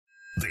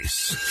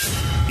This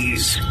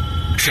is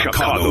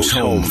Chicago's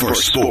home for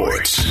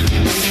sports.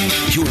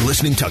 You're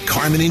listening to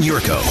Carmen and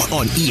Yurko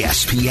on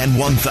ESPN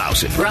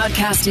 1000.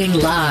 Broadcasting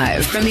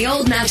live from the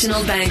Old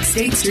National Bank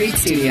State Street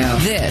Studio.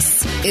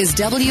 This is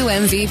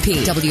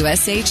WMVP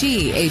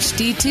WSHE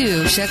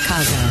HD2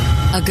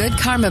 Chicago, a Good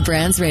Karma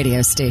Brands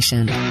radio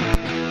station.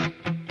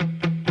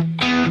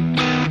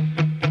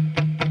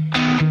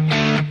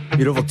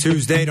 Beautiful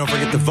Tuesday. Don't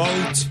forget to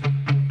vote.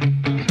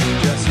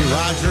 Jesse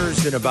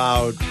Rogers in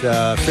about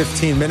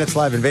 15 minutes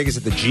live in Vegas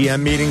at the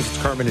GM meetings.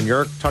 It's Carmen and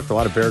Yurk. Talked a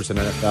lot of Bears and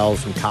NFL,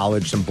 some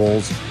college, some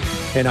Bulls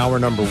in hour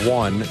number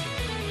one.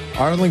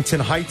 Arlington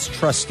Heights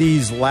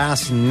trustees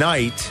last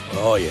night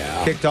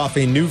kicked off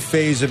a new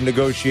phase of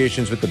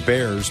negotiations with the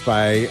Bears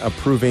by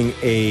approving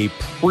a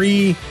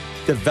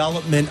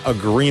pre-development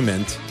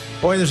agreement.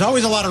 Boy, there's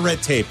always a lot of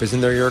red tape,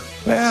 isn't there,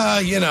 Yurk?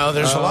 Well,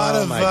 there's a lot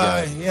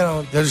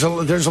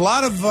of, there's a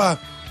lot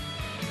of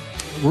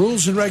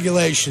rules and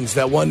regulations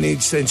that one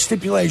needs, and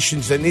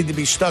stipulations that need to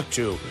be stuck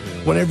to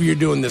whenever you're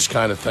doing this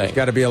kind of thing. There's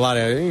got to be a lot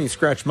of, you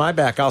scratch my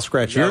back, I'll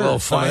scratch yours. A little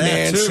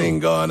financing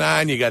going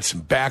on. You got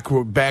some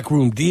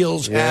backroom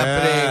deals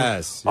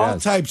happening. All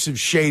types of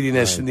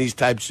shadiness in these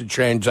types of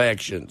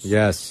transactions.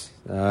 Yes.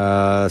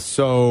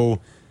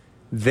 So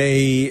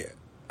they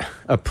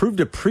approved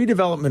a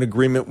pre-development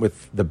agreement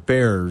with the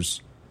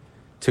Bears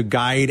to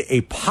guide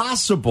a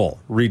possible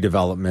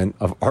redevelopment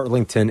of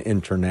Arlington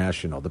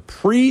International. The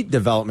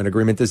pre-development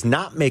agreement does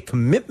not make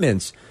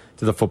commitments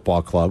to the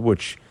football club,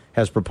 which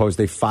has proposed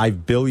a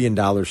 $5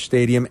 billion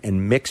stadium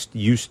and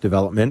mixed-use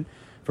development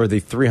for the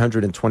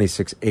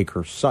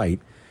 326-acre site.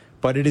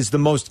 But it is the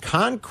most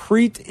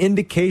concrete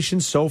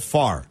indication so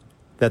far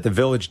that the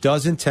village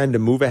does intend to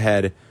move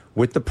ahead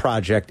with the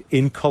project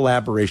in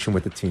collaboration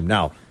with the team.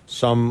 Now,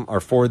 some are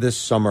for this,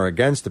 some are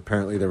against.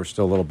 Apparently, there was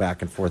still a little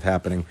back and forth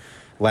happening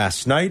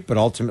last night, but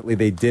ultimately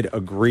they did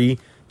agree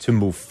to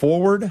move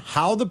forward.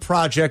 How the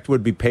project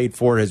would be paid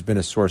for has been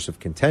a source of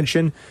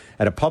contention.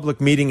 At a public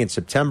meeting in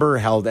September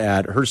held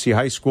at Hersey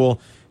High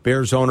School,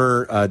 Bears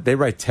owner, they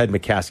write Ted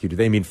McCaskey. Do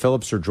they mean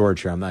Phillips or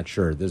George here? I'm not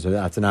sure.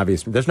 That's an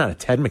obvious. There's not a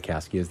Ted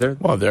McCaskey, is there?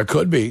 Well, there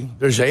could be.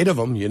 There's 8 of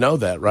them. You know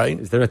that, right?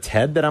 Is there a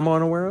Ted that I'm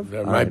unaware of?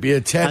 There might be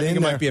a Ted. I think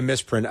it might be a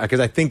misprint because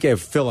I think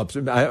Phillips.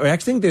 I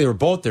actually think they were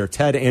both there,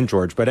 Ted and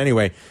George. But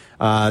anyway,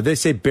 they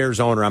say Bears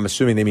owner. I'm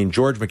assuming they mean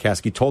George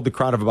McCaskey. Told the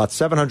crowd of about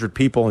 700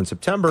 people in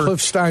September.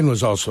 Cliff Stein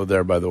was also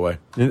there, by the way.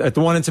 At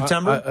the one in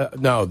September?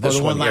 No, this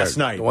the one last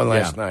night. The one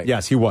last night.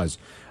 Yes, he was.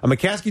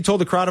 McCaskey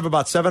told the crowd of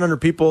about 700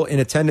 people in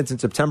attendance in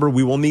September,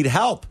 "We will need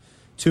help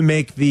to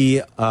make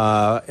the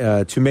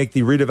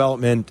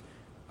redevelopment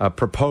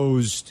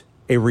proposed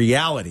a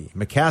reality."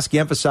 McCaskey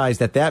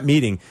emphasized at that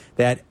meeting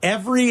that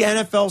every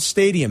NFL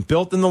stadium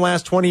built in the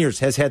last 20 years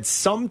has had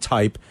some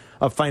type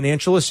of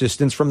financial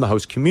assistance from the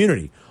host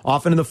community,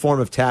 often in the form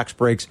of tax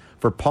breaks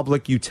for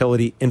public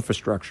utility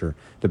infrastructure.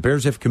 The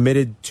Bears have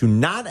committed to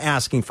not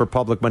asking for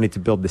public money to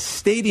build the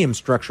stadium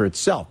structure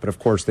itself, but of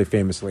course they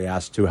famously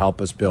asked to help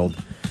us build.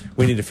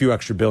 We need a few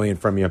extra billion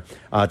from you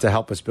to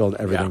help us build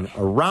everything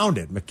around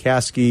it.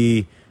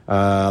 McCaskey,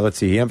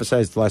 he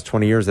emphasized the last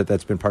 20 years that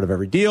that's been part of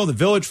every deal. The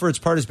village, for its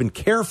part, has been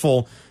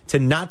careful to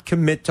not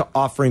commit to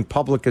offering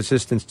public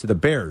assistance to the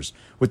Bears,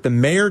 with the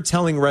mayor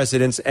telling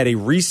residents at a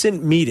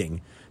recent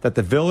meeting that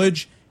the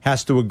village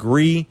has to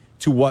agree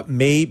to what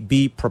may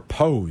be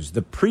proposed.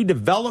 The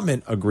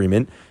pre-development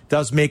agreement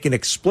does make an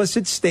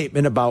explicit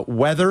statement about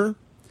whether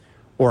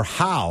or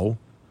how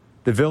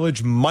the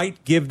village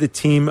might give the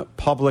team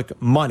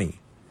public money,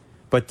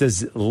 but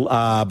does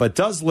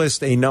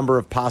list a number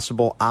of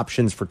possible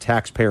options for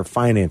taxpayer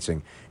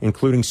financing,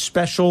 including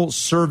special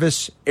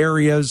service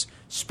areas,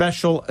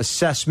 special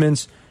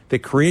assessments, the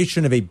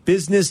creation of a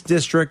business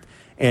district,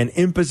 and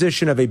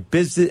imposition of a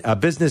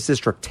business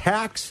district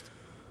tax,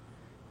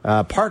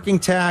 parking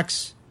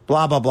tax,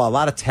 blah, blah, blah. A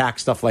lot of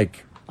tax stuff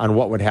like on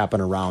what would happen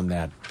around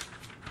that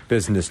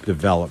business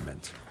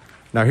development.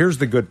 Now, here's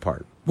the good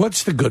part.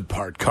 What's the good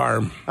part,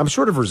 Carm? I'm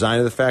sort of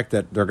resigned to the fact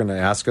that they're going to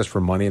ask us for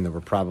money and that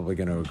we're probably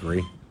going to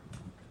agree.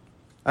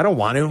 I don't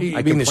want to.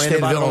 You mean the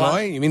state of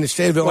Illinois? You mean the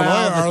state of Illinois,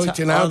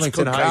 Arlington Heights,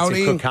 Cook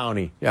County? Cook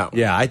County.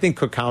 Yeah, I think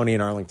Cook County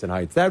and Arlington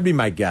Heights. That would be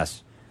my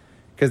guess.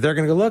 Because they're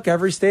going to go, look,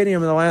 every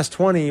stadium in the last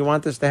 20, you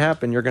want this to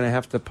happen, you're going to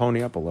have to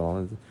pony up a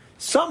little.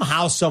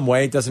 Somehow, some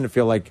way, doesn't it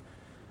feel like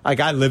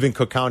I live in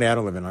Cook County. I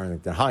don't live in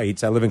Arlington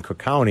Heights. I live in Cook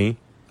County.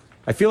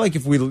 I feel like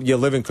if you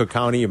live in Cook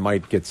County, you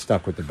might get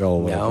stuck with the bill a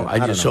little bit.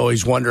 I just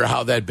always wonder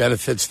how that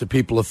benefits the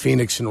people of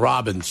Phoenix and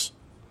Robbins.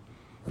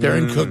 They're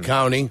in Cook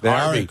County. They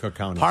are in Cook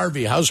County.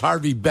 Harvey, how's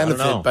Harvey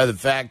benefit by the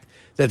fact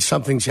that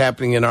something's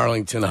happening in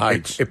Arlington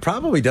Heights? It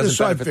probably doesn't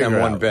benefit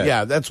them one bit.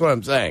 Yeah, that's what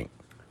I'm saying.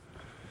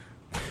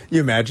 You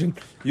imagine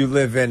you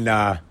live in,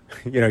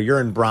 you're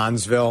in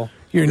Bronzeville.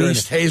 You're in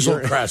East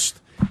Hazelcrest.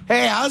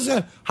 Hey,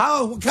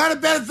 what kind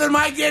of benefit am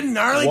I getting,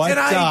 Arlington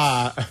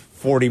Heights?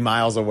 40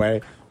 miles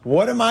away.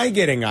 What am I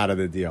getting out of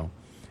the deal?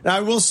 Now,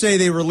 I will say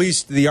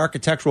the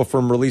architectural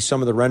firm released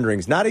some of the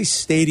renderings. Not a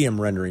stadium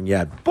rendering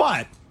yet,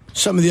 but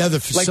some of the other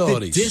facilities.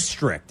 Like the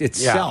district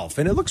itself.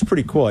 Yeah. And it looks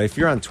pretty cool. If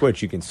you're on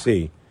Twitch, you can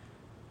see.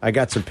 I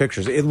got some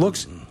pictures. It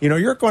looks,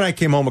 Yurko and I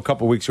came home a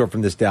couple weeks ago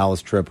from this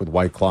Dallas trip with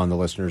White Claw and the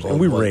listeners, and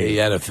we raved.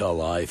 The NFL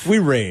life. We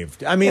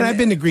raved. I mean, and I've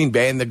been to Green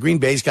Bay, and the Green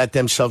Bay's got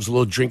themselves a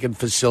little drinking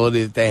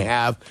facility that they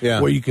have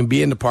where you can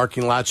be in the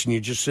parking lots and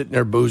you're just sitting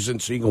there boozing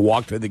so you can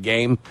walk to the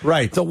game.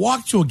 Right. To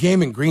walk to a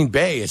game in Green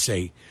Bay is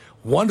a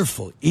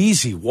wonderful,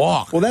 easy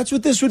walk. Well, that's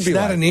what this would be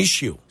like. It's not an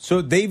issue.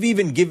 So they've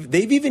even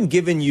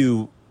given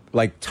you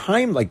like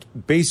time, like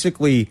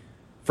basically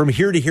from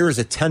here to here is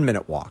a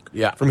 10-minute walk.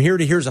 Yeah. From here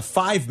to here is a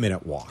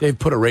 5-minute walk. They've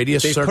put a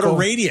radius circle. They put a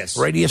radius.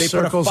 Radius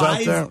circles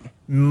out there.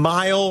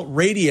 5-mile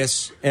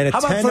radius and a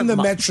 10. How about from the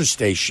metro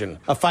station?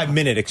 A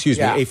 5-minute, excuse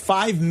me. A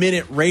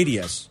 5-minute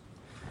radius.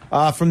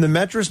 From the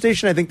metro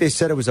station, I think they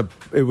said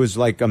it was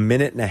like a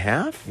minute and a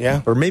half.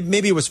 Yeah. Or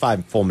maybe it was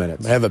 5 full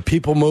minutes. I have a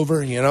people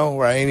mover,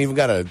 where I ain't even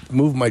got to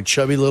move my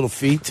chubby little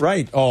feet.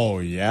 Right. Oh,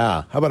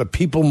 yeah. How about a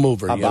people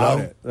mover, How about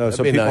it?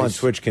 So people on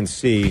Twitch can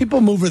see.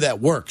 People mover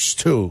that works,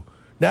 too.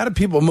 Not a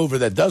people mover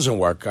that doesn't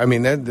work. I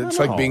mean, it's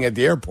like being at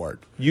the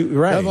airport.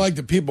 Right. Not like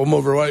the people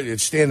mover,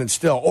 it's standing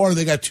still. Or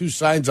they got 2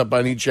 signs up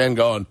on each end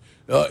going,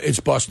 it's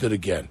busted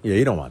again. Yeah,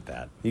 you don't want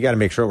that. You got to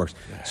make sure it works.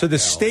 So the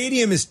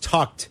stadium is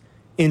tucked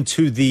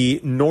into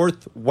the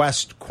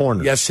northwest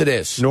corner. Yes, it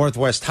is.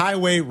 Northwest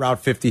Highway,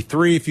 Route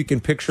 53, if you can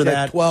picture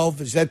that.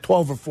 12? Is that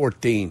 12 or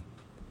 14?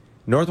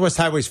 Northwest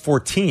Highway is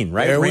 14,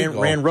 right?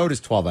 Rand Road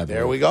is 12, I believe.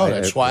 There we go.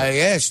 That's why I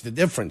asked the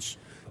difference.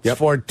 Yep.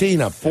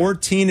 14 up there.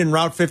 14 in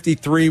Route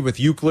 53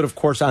 with Euclid, of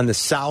course, on the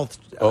south.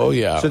 Oh,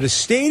 yeah. So the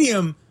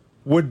stadium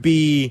would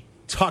be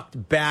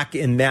tucked back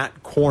in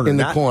that corner. In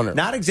the corner.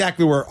 Not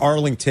exactly where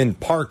Arlington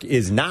Park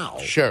is now.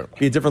 Sure.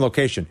 Be a different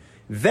location.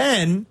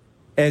 Then,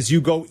 as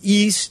you go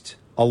east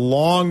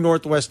along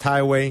Northwest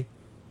Highway,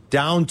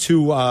 down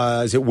to,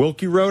 is it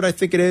Wilkie Road, I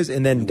think it is,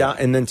 and then down,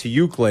 and then to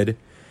Euclid,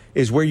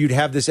 is where you'd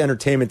have this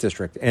entertainment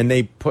district. And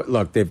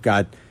they've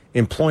got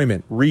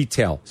employment,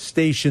 retail,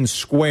 Station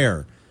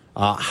Square,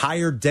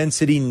 higher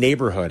density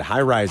neighborhood,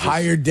 high rises.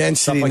 Higher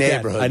density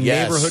neighborhood,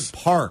 neighborhood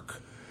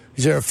park.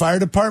 Is there a fire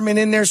department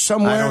in there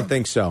somewhere? I don't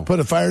think so. Put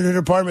a fire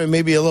department,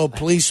 maybe a little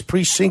police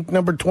precinct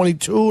number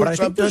 22 or but I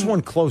something? think there's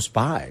one close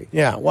by.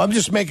 Yeah, well, I'm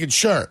just making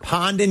sure.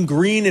 Pond and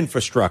green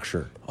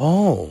infrastructure.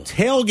 Oh.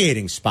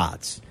 Tailgating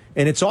spots.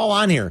 And it's all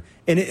on here.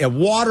 And a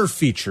water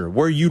feature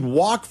where you'd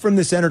walk from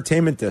this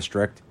entertainment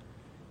district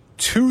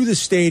to the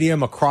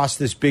stadium across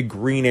this big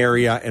green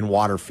area and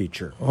water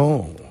feature.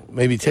 Oh,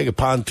 maybe take a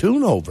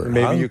pontoon over.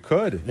 Maybe you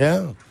could.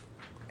 Yeah.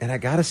 And I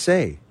got to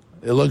say,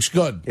 it looks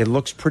good. It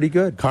looks pretty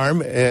good.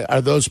 Carm,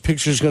 are those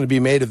pictures going to be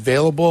made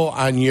available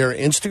on your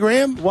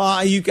Instagram?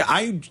 Well,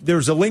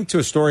 there's a link to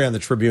a story on the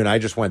Tribune. I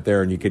just went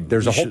there, and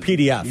there's a whole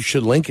PDF. You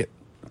should link it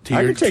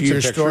to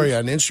your story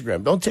on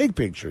Instagram. Don't take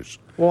pictures.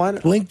 Well,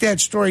 link that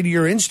story to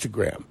your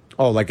Instagram.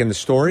 Oh, like in the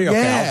story? Okay,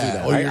 yeah, I'll do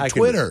that. Or your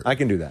Twitter. I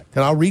can do that.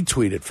 And I'll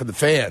retweet it for the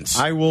fans.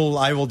 I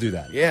will do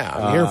that. Yeah,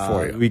 I'm here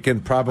for you. We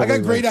can probably. I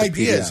got great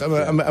ideas.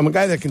 I'm a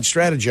guy that can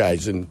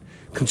strategize and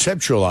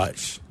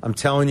conceptualize. I'm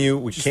telling you,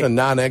 we just can't. A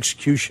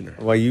non-executioner.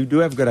 Well, you do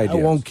have good ideas.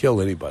 I won't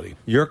kill anybody.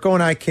 Yurko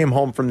and I came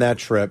home from that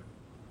trip,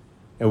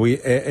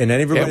 and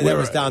everybody that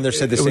was down there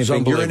said the same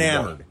thing. You're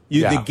enamored.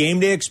 The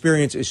game day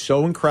experience is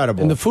so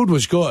incredible, and the food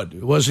was good.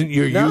 It wasn't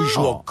your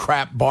usual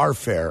crap bar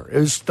fare.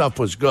 His stuff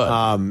was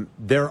good.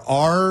 There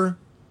are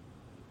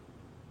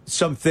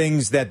some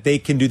things that they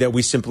can do that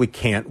we simply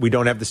can't. We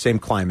don't have the same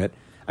climate.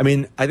 I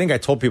mean, I think I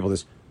told people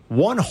this.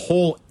 One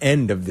whole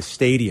end of the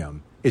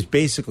stadium is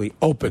basically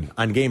open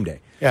on game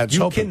day. Yeah, it's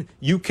open.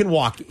 You can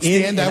walk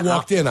in. I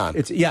walked in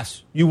on.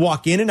 Yes, you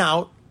walk in and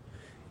out.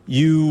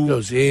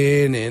 Goes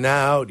in and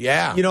out.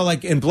 Yeah,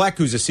 like in Black,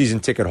 who's a season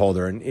ticket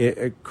holder,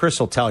 and Chris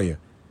will tell you,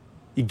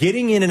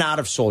 getting in and out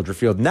of Soldier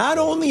Field. Not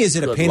only is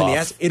it a pain in the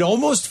ass, it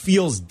almost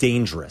feels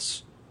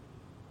dangerous.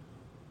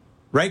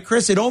 Right,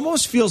 Chris? It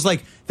almost feels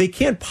like they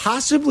can't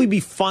possibly be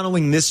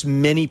funneling this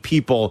many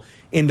people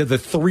into the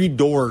 3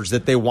 doors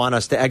that they want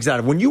us to exit out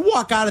of. When you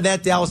walk out of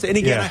that, Dallas, and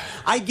again,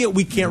 I get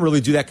we can't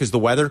really do that because the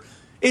weather.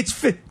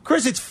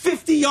 Chris, it's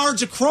 50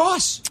 yards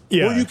across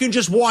where you can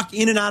just walk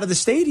in and out of the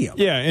stadium.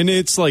 Yeah, and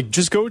it's like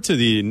just go to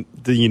the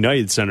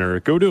United Center.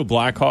 Go to a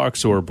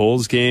Blackhawks or a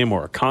Bulls game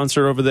or a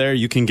concert over there.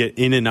 You can get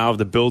in and out of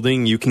the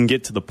building. You can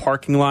get to the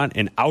parking lot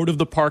and out of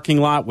the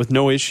parking lot with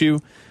no issue.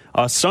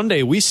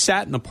 Sunday, we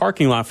sat in the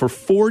parking lot for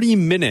 40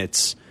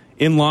 minutes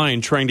in line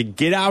trying to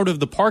get out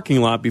of the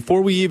parking lot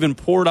before we even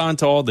poured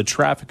onto all the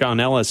traffic on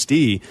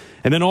LSD.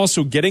 And then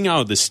also getting out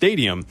of the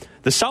stadium.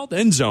 The south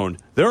end zone,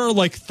 there are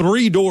like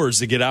 3 doors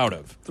to get out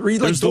of.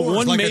 There's the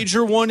one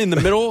major one in the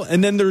middle,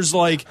 and then there's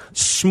like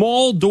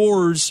small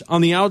doors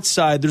on the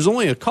outside. There's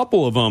only a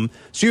couple of them.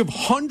 So you have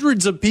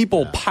hundreds of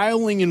people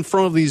piling in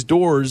front of these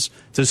doors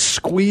to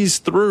squeeze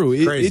through.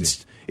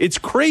 It's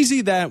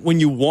crazy that when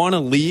you want to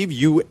leave,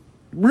 you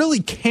really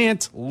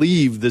can't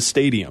leave the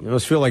stadium. You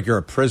must feel like you're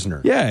a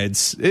prisoner. Yeah,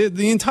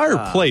 the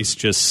entire place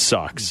just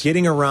sucks.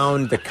 Getting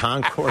around the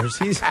concourse.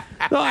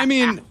 No, I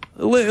mean,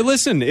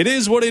 listen, it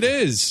is what it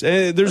is.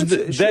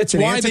 That's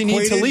why they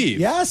need to leave.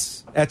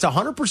 Yes, that's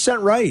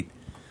 100% right.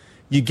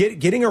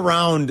 getting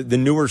around the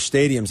newer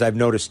stadiums, I've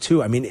noticed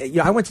too. I mean,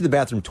 I went to the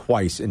bathroom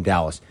twice in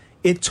Dallas.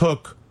 It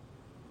took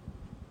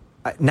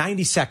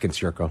 90 seconds,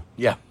 Yurko.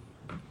 Yeah.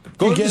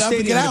 Go You to get the up and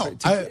stadium.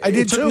 get out. I did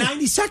it took too.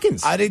 90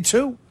 seconds. I did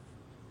too.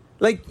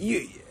 Like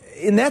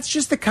and that's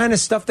just the kind of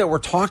stuff that we're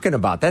talking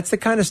about. That's the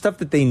kind of stuff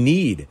that they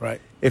need.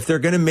 Right. If they're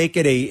going to make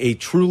it a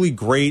truly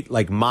great,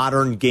 like,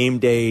 modern game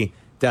day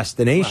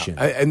destination.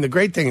 Wow. And the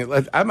great thing,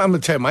 I'm going to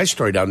tell you my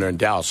story down there in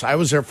Dallas. I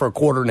was there for a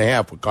quarter and a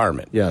half with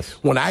Carmen. Yes.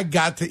 When I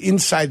got to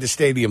inside the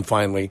stadium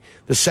finally,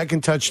 the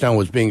second touchdown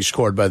was being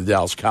scored by the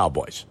Dallas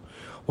Cowboys.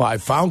 Well, I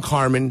found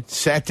Carmen,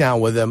 sat down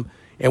with him,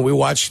 and we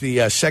watched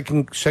the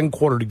second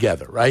quarter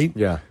together, right?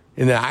 Yeah.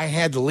 And then I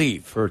had to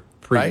leave. For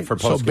right? for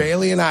So postgame.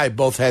 Bailey and I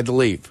both had to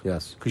leave.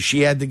 Yes. Because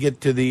she had to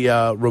get to the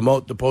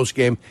the post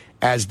game,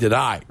 as did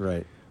I.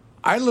 Right.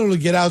 I literally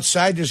get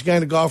outside, there's a guy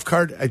in a golf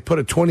cart. I put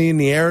a 20 in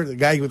the air. The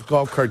guy with the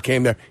golf cart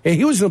came there. And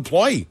he was an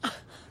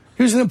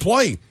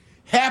employee.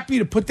 Happy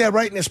to put that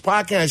right in his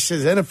pocket. I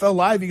says, NFL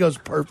Live? He goes,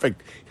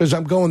 perfect. Because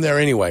I'm going there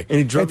anyway. And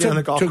he drove you on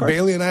the golf took cart?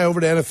 Bailey and I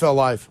over to NFL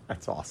Live.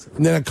 That's awesome.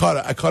 And then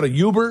I caught a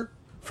Uber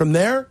from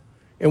there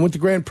and went to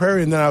Grand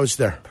Prairie, and then I was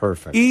there.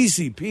 Perfect.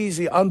 Easy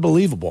peasy,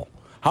 unbelievable.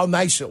 How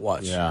nice it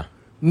was. Yeah.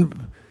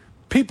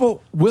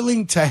 People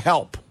willing to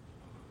help.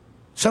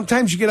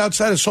 Sometimes you get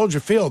outside of Soldier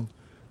Field,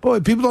 boy,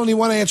 people don't even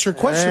want to answer a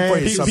question for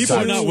you sometimes.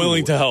 People are not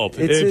willing to help.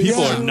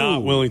 People are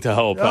not willing to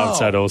help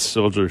outside of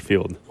Soldier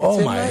Field.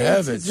 Oh, my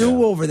heavens. It's a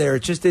zoo over there.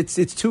 It's just it's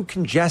too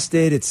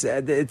congested.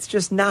 It's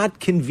just not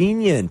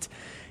convenient.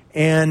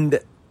 And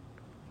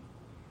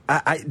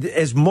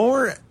as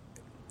more,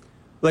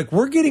 like,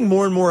 we're getting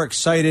more and more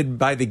excited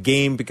by the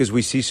game because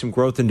we see some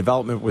growth and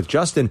development with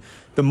Justin.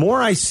 The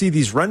more I see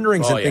these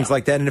renderings and things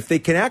like that, and if they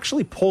can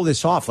actually pull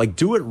this off, like,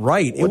 do it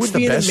right, it would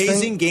be an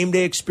amazing game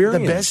day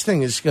experience. The best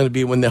thing is going to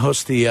be when they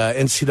host the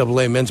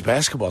NCAA men's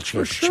basketball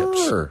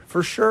championships.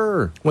 For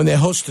sure. When they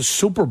host the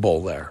Super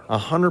Bowl there.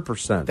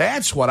 100%.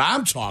 That's what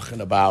I'm talking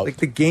about. Like,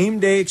 the game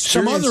day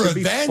Some experience other would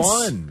be events.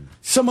 fun.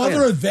 Some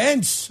other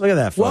events. Look at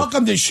that, folks.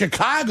 Welcome to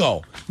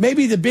Chicago.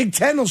 Maybe the Big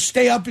Ten will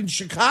stay up in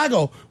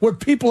Chicago where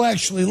people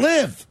actually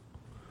live.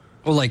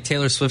 Well, like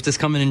Taylor Swift is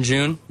coming in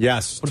June.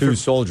 Yes, to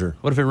Soldier.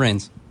 What if it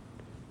rains?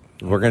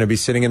 We're going to be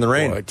sitting in the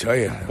rain. Boy, I tell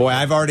you. Boy,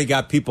 I've already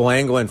got people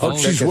angling for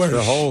tickets for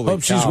holy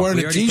hope she's cow. wearing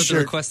We a already put the T-shirt.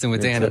 request in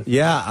with Dana.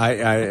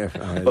 Yeah,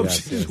 Hope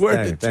she's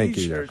wearing a Thank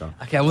you, T-shirt. Yurko.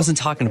 Okay, I wasn't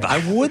talking about.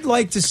 I would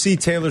like to see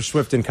Taylor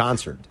Swift in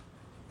concert.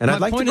 And I'd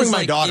like to point bring is, my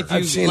like, daughter. if you-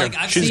 I've seen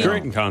her. She's seen-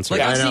 great in concert. Like,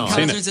 Yeah, I've I know. seen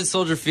Seen concerts at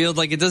Soldier Field.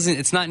 Like,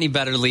 it's not any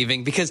better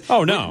leaving because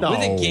Oh, no. with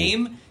No. a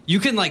game you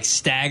can like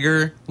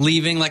stagger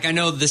leaving. Like, I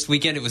know this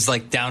weekend it was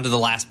like down to the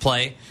last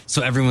play,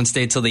 so everyone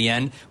stayed till the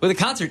end. With a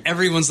concert,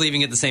 everyone's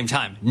leaving at the same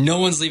time. No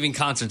one's leaving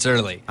concerts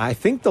early. I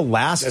think the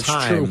last That's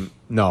time. true.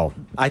 No.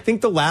 I think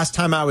the last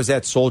time I was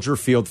at Soldier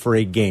Field for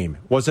a game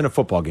wasn't a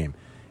football game.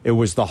 It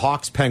was the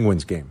Hawks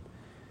Penguins game.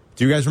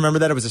 Do you guys remember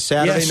that? It was a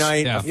Saturday Yes.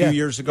 night Yeah. a few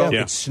years ago.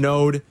 Yeah. It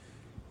snowed.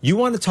 You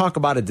want to talk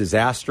about a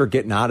disaster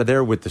getting out of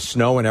there with the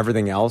snow and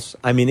everything else?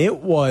 I mean, it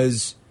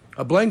was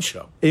A blank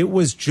show. It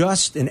was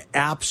just an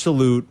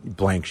absolute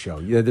blank show.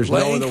 Yeah, there's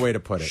Blank no other way to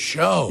put it.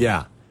 show.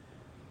 Yeah.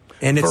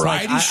 And it's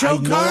Variety like, show,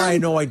 I Carm?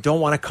 know I don't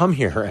want to come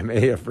here. I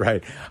mean,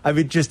 right. I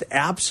mean, just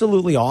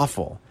absolutely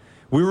awful.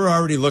 We were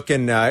already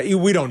looking,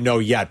 we don't know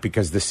yet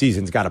because the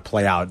season's got to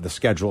play out. The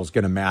schedule is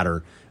going to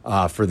matter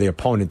for the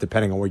opponent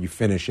depending on where you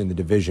finish in the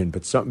division.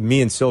 But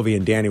me and Sylvie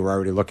and Danny were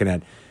already looking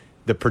at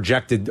the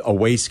projected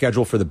away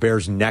schedule for the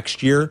Bears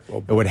next year.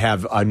 It would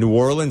have New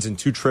Orleans and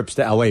 2 trips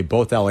to L.A.,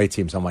 both L.A.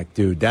 teams. I'm like,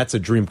 dude, that's a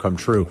dream come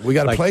true. We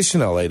got a place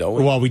in L.A., don't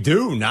we? Well, we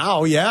do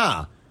now,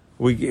 yeah.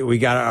 We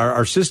got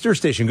our sister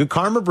station, Good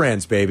Karma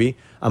Brands, baby.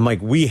 I'm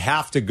like, we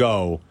have to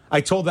go.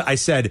 I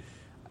said,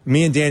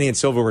 me and Danny and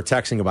Silva were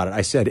texting about it.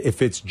 I said,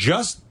 if it's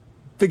just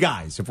the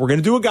guys, if we're going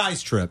to do a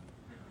guys trip,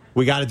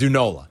 we got to do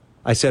NOLA.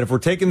 I said, if we're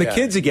taking the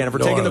kids again, if we're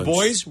New taking the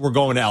Orleans. boys, we're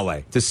going to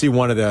L.A. to see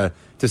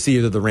to see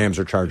either the Rams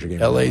or Charger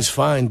game. L.A.'s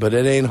fine, but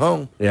it ain't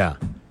home. Yeah.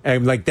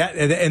 And like that,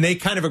 and they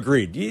kind of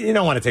agreed. You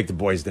don't want to take the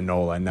boys to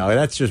NOLA. No,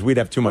 that's just, we'd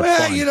have too much Well,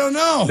 fun. you don't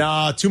know.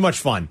 No, too much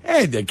fun.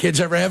 Hey, did kids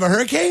ever have a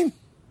hurricane?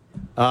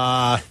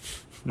 No.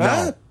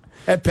 Huh?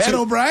 At Pat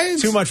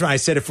O'Brien's? Too much fun. I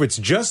said, if it's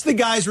just the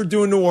guys we're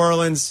doing New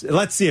Orleans,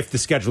 let's see if the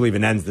schedule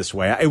even ends this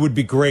way. It would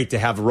be great to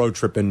have a road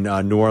trip in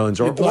New Orleans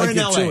or Like in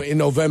it, LA. too, in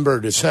November or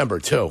December,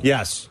 too.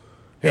 Yes.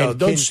 You know, And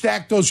don't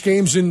stack those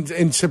games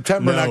in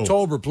September and No.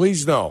 October,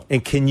 please, no.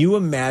 And can you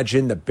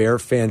imagine the Bear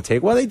fan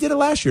take? Well, they did it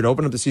last year to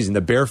open up the season. The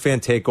Bear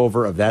fan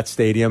takeover of that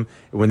stadium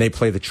when they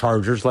play the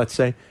Chargers, let's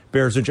say.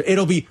 Bears and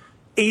it'll be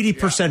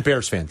 80%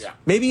 Bears fans. Yeah.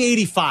 Maybe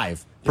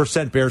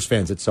 85% Bears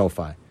fans at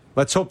SoFi.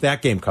 Let's hope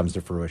that game comes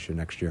to fruition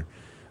next year.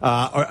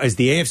 Is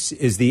the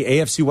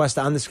AFC West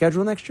on the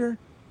schedule next year?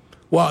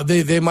 Well,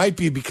 they might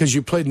be because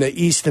you played in the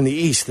East and the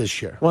East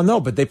this year. Well, no,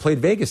 but they played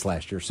Vegas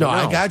last year. So No,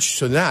 I got you.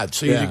 So not.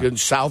 So Yeah. you go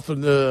south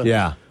of the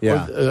Yeah.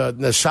 or,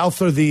 the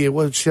south or the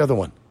what's the other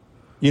one?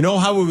 You know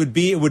how it would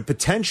be? It would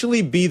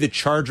potentially be the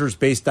Chargers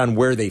based on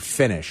where they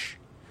finish.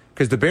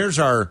 Because the Bears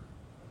are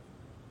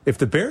If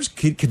the Bears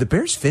could the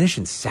Bears finish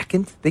in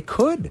second? They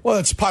could. Well,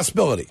 it's a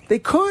possibility. They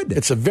could.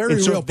 It's a very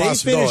and so real they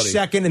possibility. Finish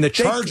second, and the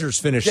Chargers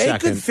finish they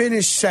second. They could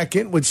finish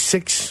second with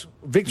 6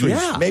 victories,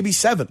 Yeah. maybe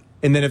 7.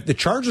 And then if the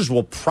Chargers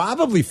will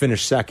probably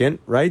finish second,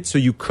 right? So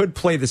you could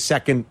play the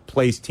second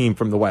place team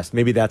from the West.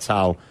 Maybe that's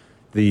how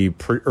the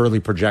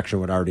early projection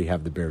would already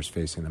have the Bears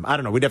facing them. I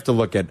don't know. We'd have to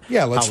look at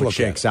how it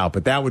shakes out,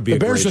 but that would be the a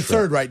Bears great are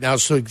third right now,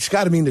 so it's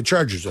got to mean the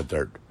Chargers are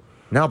third.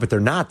 No, but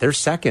they're not. They're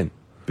second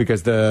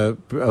because the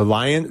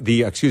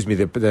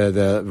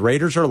the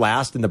Raiders are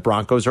last and the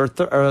Broncos are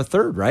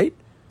third, right?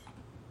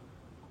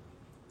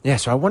 Yeah,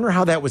 so I wonder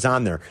how that was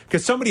on there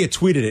because somebody had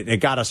tweeted it and it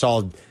got us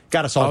all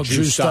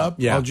juiced up.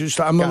 Yeah, all juiced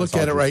up. I'm gonna look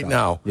at it right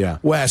now. Yeah,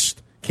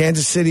 West,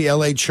 Kansas City,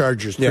 LA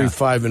Chargers,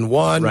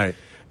 3-5-1. Right.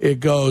 It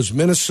goes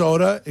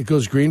Minnesota, it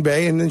goes Green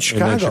Bay, and then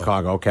Chicago. And then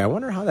Chicago. Okay, I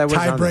wonder how that was.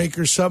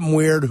 Tiebreaker, something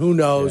weird. Who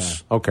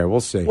knows? Yeah. Okay,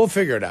 we'll see. We'll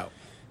figure it out.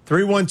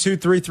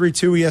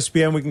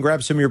 312-332-ESPN. We can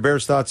grab some of your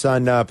Bears thoughts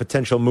on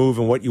potential move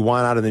and what you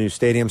want out of the new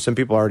stadium. Some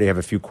people already have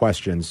a few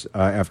questions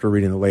after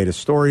reading the latest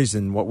stories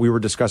and what we were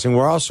discussing.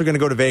 We're also going to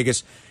go to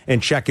Vegas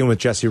and check in with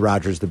Jesse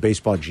Rogers. The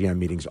baseball GM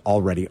meeting's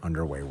already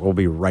underway. We'll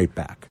be right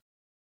back.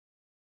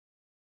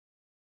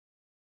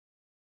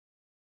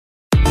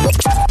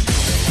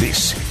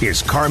 This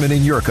is Carmen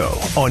and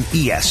Yurko on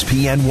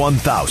ESPN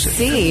 1000.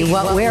 See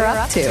what we're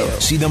up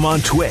to. See them on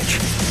Twitch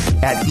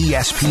at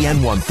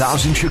ESPN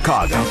 1000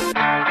 Chicago.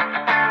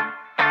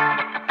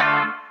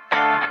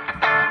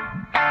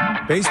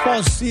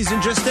 Baseball season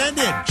just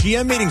ended.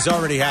 GM meeting's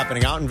already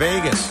happening out in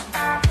Vegas.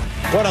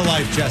 What a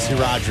life Jesse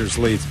Rogers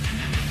leads.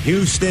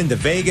 Houston to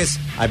Vegas.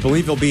 I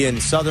believe he'll be in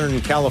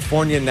Southern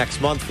California next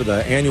month for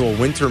the annual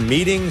winter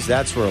meetings.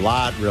 That's where a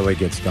lot really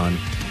gets done.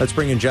 Let's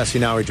bring in Jesse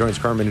now. He joins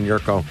Carmen and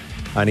Yurko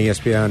on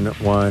ESPN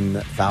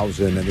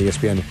 1000 and the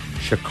ESPN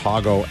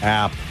Chicago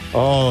app.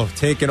 Oh,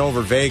 taking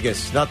over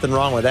Vegas. Nothing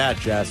wrong with that,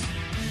 Jess.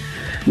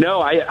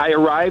 No, I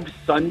arrived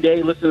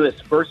Sunday, listened to this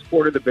first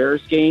quarter of the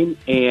Bears game,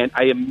 and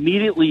I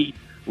immediately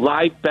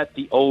live bet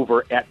the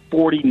over at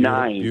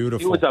 49.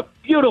 Beautiful. It was a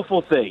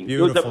beautiful thing.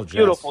 Beautiful, it was a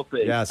beautiful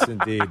thing. Yes,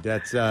 indeed.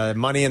 That's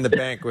money in the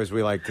bank, as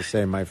we like to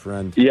say, my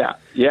friend. Yeah,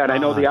 and I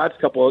know the odds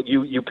couple,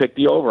 you picked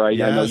the over. I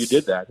know you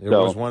did that. It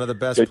was one of the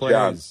best plays.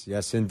 Job.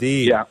 Yes,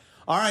 indeed. Yeah.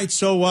 All right,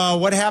 so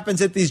what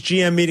happens at these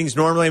GM meetings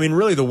normally? I mean,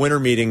 really the winter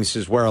meetings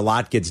is where a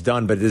lot gets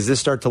done, but does this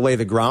start to lay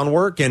the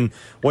groundwork? And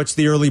what's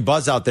the early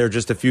buzz out there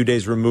just a few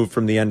days removed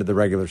from the end of the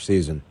regular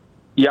season?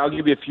 Yeah, I'll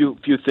give you a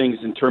few things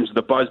in terms of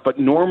the buzz, but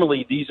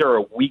normally these are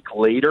a week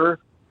later,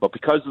 but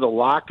because of the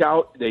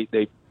lockout, they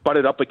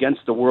butted up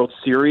against the World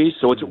Series,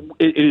 so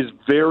it is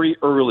very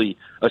early,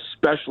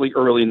 especially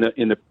early in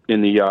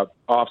the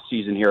off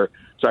season here.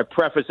 So I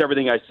preface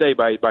everything I say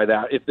by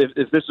that.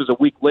 If this was a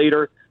week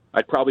later,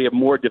 I'd probably have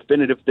more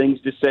definitive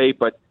things to say,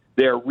 but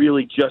they're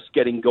really just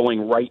getting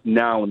going right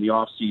now in the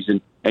off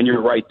season. And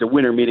you're right, the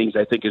winter meetings,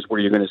 I think, is where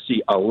you're going to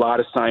see a lot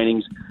of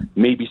signings,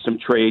 maybe some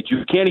trades.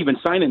 You can't even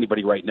sign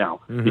anybody right now.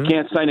 Mm-hmm. You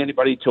can't sign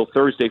anybody till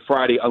Thursday,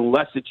 Friday,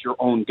 unless it's your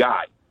own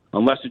guy.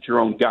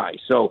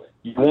 So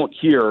you won't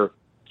hear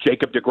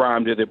Jacob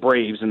deGrom to the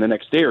Braves in the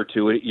next day or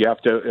two. You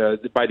have to,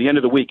 by the end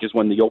of the week is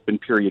when the open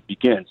period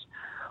begins.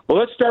 Well,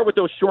 let's start with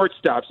those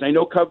shortstops. I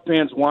know Cub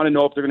fans want to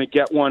know if they're going to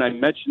get one. I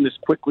mentioned this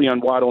quickly on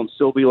Waddle and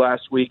Sylvie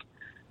last week.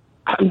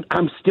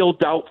 I'm still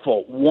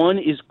doubtful. One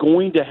is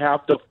going to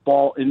have to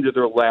fall into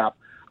their lap.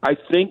 I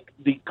think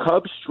the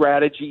Cubs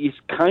strategy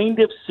is kind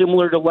of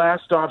similar to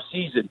last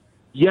offseason.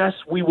 Yes,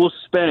 we will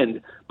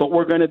spend, but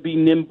we're going to be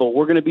nimble.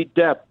 We're going to be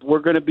depth. We're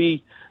going to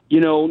be,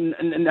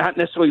 not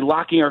necessarily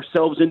locking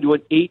ourselves into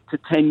an 8 to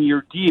 10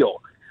 year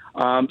deal.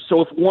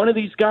 So if one of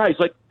these guys,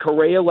 like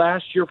Correa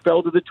last year,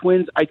 fell to the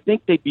Twins, I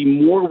think they'd be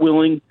more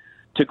willing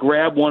to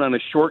grab one on a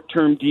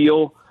short-term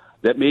deal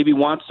that maybe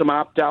wants some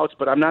opt-outs,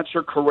 but I'm not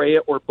sure Correa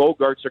or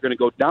Bogarts are going to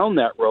go down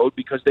that road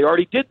because they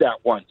already did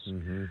that once.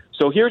 Mm-hmm.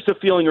 So here's the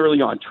feeling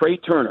early on. Trey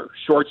Turner,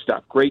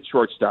 shortstop, great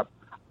shortstop.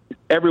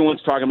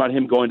 Everyone's talking about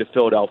him going to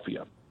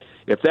Philadelphia.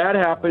 If that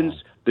happens,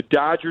 the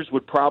Dodgers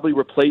would probably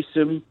replace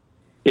him.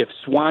 If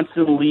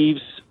Swanson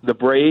leaves the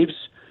Braves,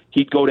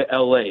 he'd go to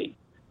L.A.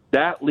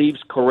 That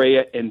leaves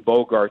Correa and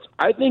Bogarts.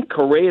 I think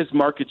Correa's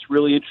market's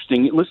really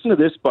interesting. Listen to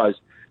this, Buzz.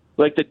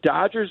 Like the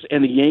Dodgers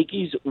and the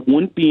Yankees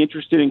wouldn't be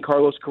interested in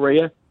Carlos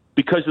Correa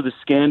because of the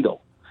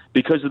scandal,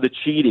 because of the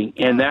cheating,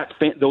 and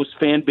those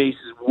fan bases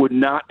would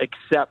not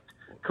accept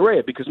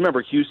Correa because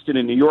remember, Houston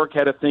and New York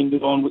had a thing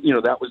going.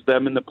 That was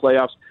them in the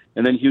playoffs,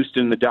 and then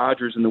Houston and the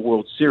Dodgers in the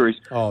World Series.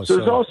 So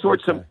there's all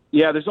sorts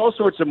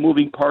of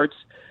moving parts.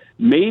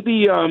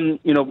 Maybe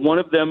one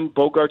of them,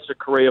 Bogarts or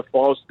Correa,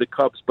 falls to the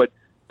Cubs, but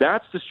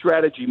that's the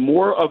strategy.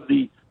 More of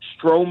the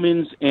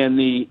Stromans and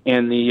the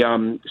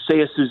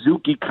say a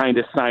Suzuki kind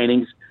of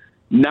signings,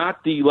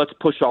 not the let's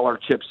push all our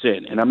chips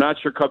in. And I'm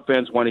not sure Cub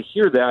fans want to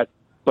hear that,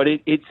 but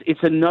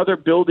it's another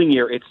building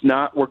year. It's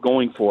not we're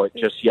going for it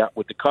just yet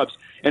with the Cubs.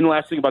 And the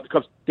last thing about the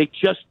Cubs, they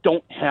just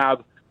don't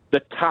have the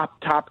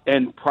top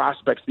end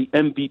prospects, the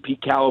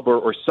MVP caliber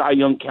or Cy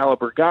Young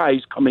caliber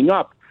guys coming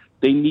up.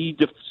 They need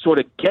to sort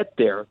of get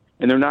there.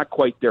 and they're not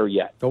quite there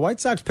yet. The White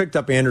Sox picked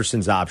up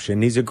Anderson's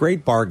option. He's a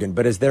great bargain,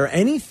 but is there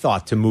any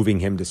thought to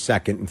moving him to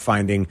second and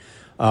finding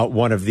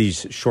one of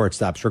these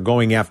shortstops or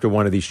going after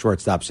one of these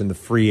shortstops in the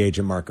free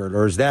agent market,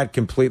 or is that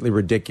completely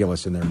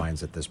ridiculous in their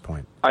minds at this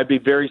point? I'd be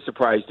very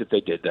surprised if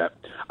they did that.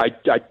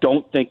 I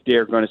don't think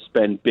they're going to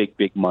spend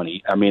big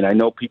money. I mean, I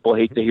know people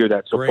hate to hear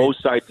that. So both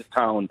sides of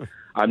town,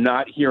 I'm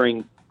not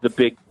hearing the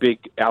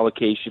big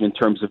allocation in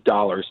terms of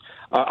dollars.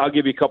 I'll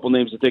give you a couple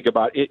names to think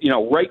about.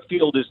 Right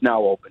field is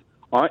now open.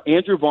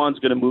 Andrew Vaughn's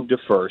going to move to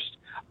first.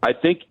 I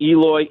think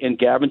Eloy and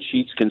Gavin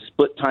Sheets can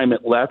split time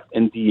at left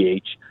and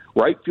DH.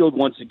 Right field,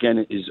 once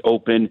again, is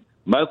open.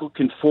 Michael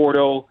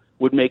Conforto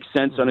would make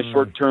sense on a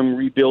short-term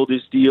rebuild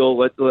his deal.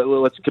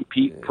 Let's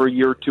compete for a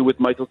year or two with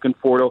Michael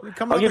Conforto.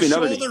 I'll give you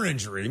another shoulder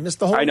injury. He missed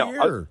the whole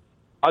year.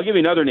 I'll give you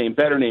another name,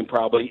 better name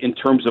probably, in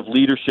terms of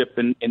leadership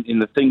and in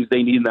the things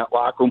they need in that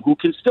locker room, who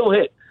can still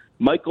hit.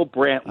 Michael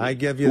Brantley. I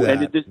give you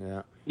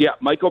that.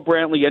 Michael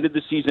Brantley ended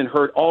the season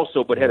hurt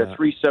also, but had a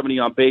 370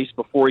 on base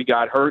before he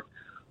got hurt.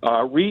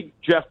 Read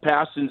Jeff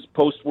Passan's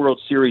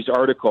post-World Series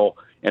article,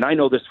 and I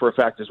know this for a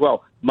fact as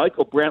well.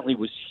 Michael Brantley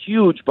was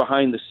huge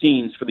behind the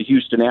scenes for the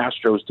Houston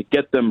Astros to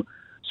get them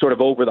sort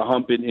of over the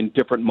hump in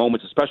different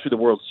moments, especially the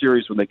World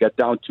Series when they got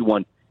down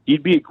 2-1.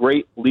 He'd be a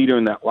great leader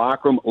in that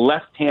locker room.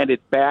 Left-handed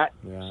bat,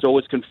 so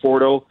is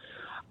Conforto.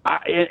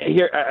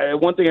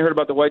 One thing I heard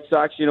about the White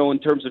Sox, in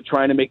terms of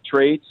trying to make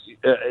trades,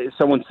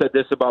 someone said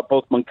this about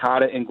both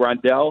Moncada and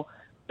Grandal.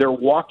 They're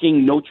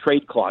walking no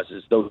trade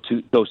clauses, those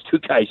two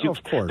guys.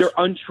 Of course. They're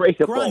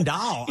untradeable.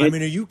 Grandal,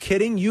 are you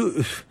kidding?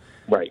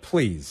 Right.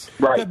 Please.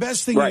 Right. The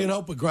best thing you can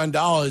hope with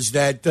Grandal is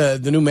that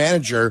the new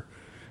manager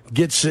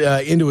gets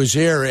into his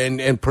ear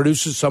and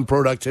produces some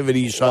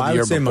productivity you saw the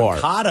year before. I would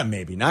say Moncada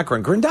maybe, not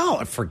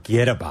Grandal.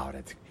 Forget about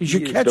it. He's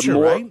your catcher,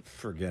 right?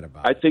 Forget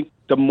about it. I think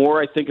the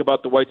more I think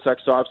about the White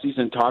Sox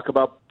offseason, talk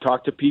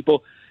to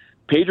people,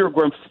 Pedro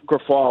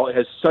Grifol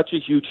has such a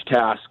huge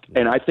task,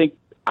 and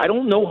I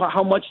don't know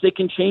how much they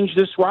can change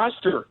this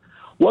roster.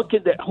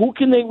 Who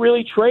can they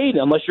really trade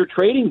unless you're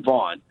trading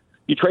Vaughn?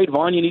 You trade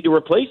Vaughn, you need to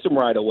replace him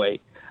right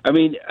away. I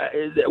mean,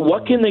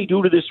 what can they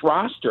do to this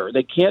roster?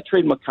 They can't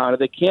trade McConnell.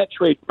 They can't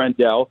trade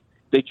Grandal.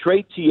 They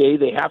trade TA.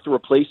 They have to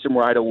replace him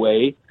right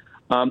away.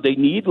 They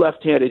need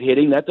left-handed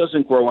hitting. That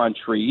doesn't grow on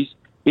trees.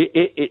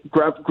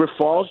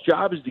 Grifol's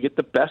job is to get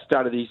the best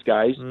out of these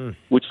guys,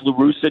 which La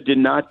Russa did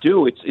not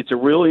do. It's a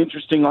really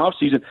interesting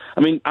offseason.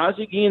 I mean,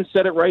 Ozzie Guillen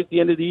said it right at the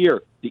end of the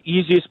year. The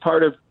easiest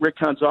part of Rick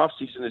Hahn's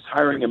offseason is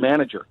hiring a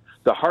manager.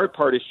 The hard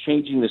part is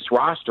changing this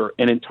roster.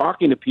 And in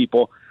talking to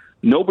people,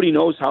 nobody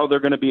knows how they're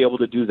going to be able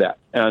to do that.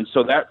 And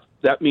so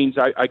that means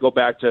I go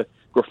back to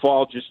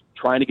Grifol just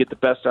trying to get the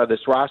best out of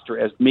this roster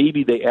as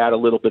maybe they add a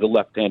little bit of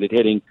left-handed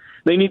hitting.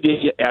 They need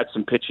to add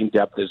some pitching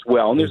depth as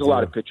well. And there's a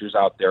lot of pitchers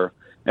out there.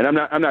 And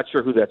I'm not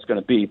sure who that's going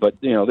to be, but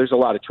there's a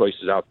lot of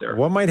choices out there.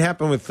 What might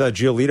happen with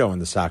Giolito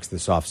and the Sox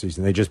this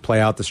offseason? They just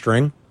play out the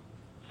string?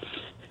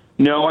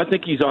 No, I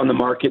think he's on the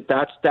market.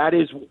 That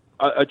is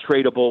a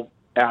tradable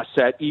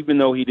asset, even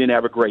though he didn't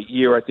have a great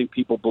year. I think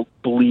people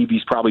believe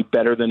he's probably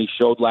better than he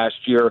showed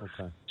last year.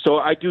 Okay. So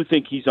I do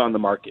think he's on the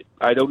market.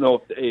 I don't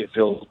know if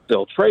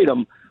they'll trade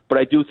him, but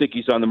I do think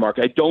he's on the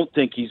market. I don't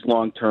think he's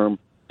long-term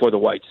for the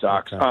White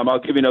Sox. Okay. I'll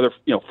give you another,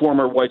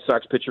 former White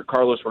Sox pitcher,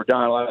 Carlos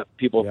Rodon. A lot of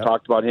people have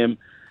talked about him.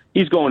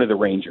 He's going to the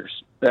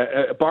Rangers.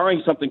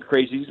 Barring something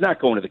crazy, he's not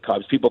going to the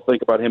Cubs. People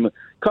think about him.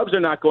 Cubs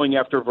are not going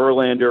after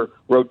Verlander,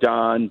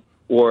 Rodon,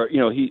 or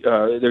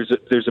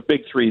there's a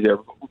big three there: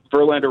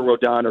 Verlander,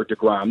 Rodon, or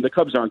DeGrom. The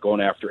Cubs aren't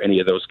going after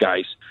any of those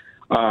guys.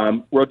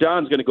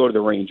 Rodon's going to go to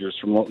the Rangers,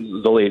 from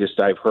the latest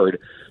I've heard.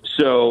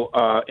 So,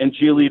 and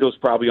Giolito's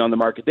probably on the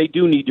market. They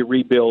do need to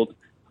rebuild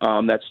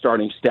that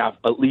starting staff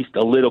at least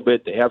a little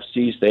bit. They have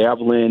Cease, they have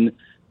Lynn,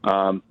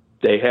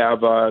 they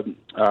have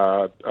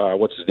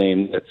what's his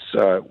name?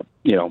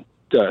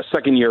 That's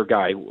second-year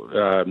guy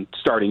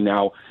starting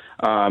now.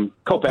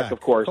 Kopech, of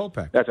course.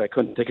 Kopech. I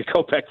couldn't think of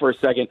Kopech for a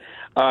second.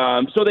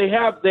 So they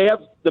have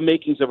the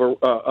makings of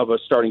a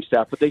starting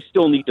staff, but they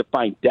still need to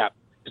find depth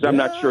because I'm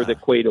not sure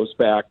that Cueto's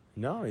back.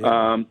 No.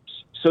 Yeah.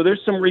 So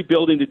there's some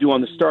rebuilding to do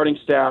on the starting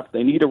staff.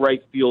 They need a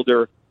right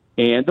fielder,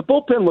 and the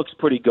bullpen looks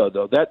pretty good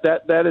though.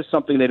 That is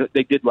something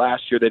they did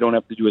last year. They don't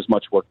have to do as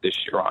much work this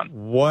year on.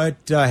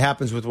 What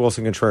happens with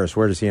Wilson Contreras?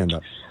 Where does he end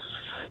up?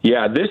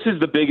 Yeah, this is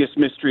the biggest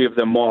mystery of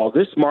them all.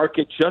 This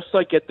market, just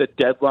like at the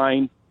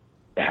deadline,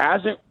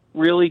 hasn't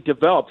really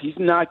developed. He's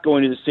not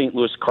going to the St.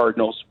 Louis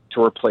Cardinals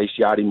to replace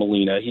Yadi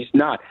Molina. He's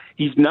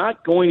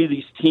not going to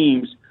these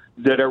teams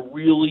that are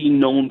really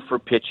known for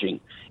pitching.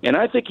 And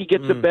I think he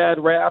gets a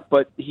bad rap,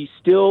 but he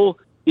still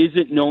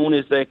isn't known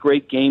as that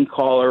great game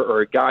caller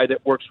or a guy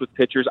that works with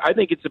pitchers. I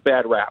think it's a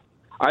bad rap.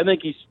 I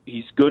think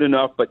he's good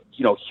enough, but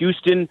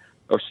Houston,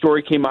 a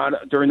story came out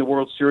during the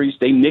World Series.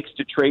 They nixed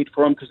a trade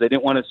for him because they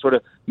didn't want to sort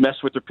of mess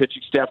with their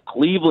pitching staff.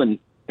 Cleveland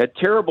had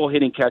terrible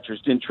hitting catchers,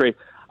 didn't trade.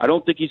 I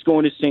don't think he's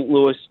going to St.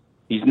 Louis.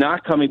 He's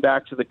not coming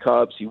back to the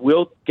Cubs. He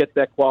will get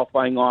that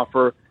qualifying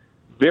offer.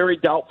 Very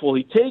doubtful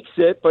he takes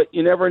it, but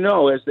you never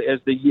know. As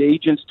the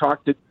agents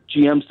talk to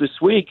GMs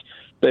this week,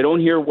 They don't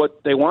hear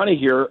what they want to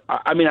hear.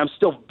 I mean, I'm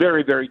still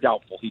very, very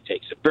doubtful he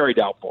takes it. Very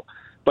doubtful.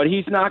 But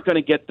he's not going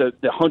to get the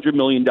 $100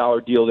 million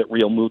deal that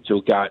Real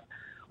Muto got.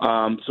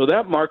 So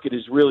that market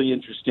is really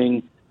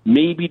interesting.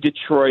 Maybe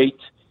Detroit.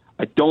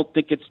 I don't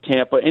think it's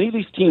Tampa. Any of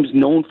these teams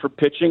known for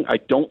pitching, I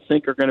don't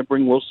think are going to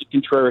bring Wilson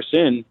Contreras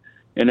in,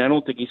 and I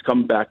don't think he's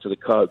coming back to the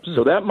Cubs.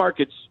 So that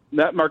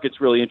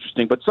market's really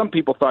interesting. But some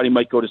people thought he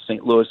might go to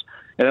St. Louis,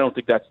 and I don't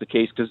think that's the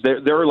case because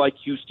they're like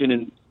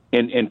Houston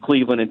and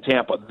Cleveland and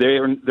Tampa.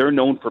 They're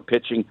known for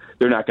pitching.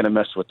 They're not going to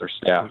mess with their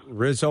staff.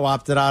 Rizzo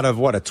opted out of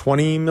what, a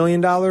 $20 million?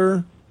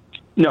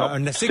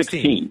 No,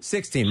 16.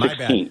 16, my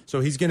bad. So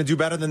he's going to do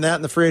better than that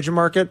in the free agent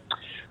market?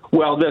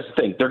 Well, that's the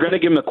thing. They're going to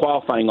give him a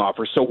qualifying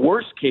offer. So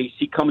worst case,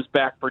 he comes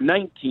back for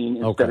 19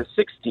 instead of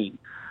 16.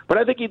 But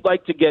I think he'd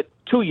like to get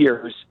 2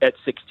 years at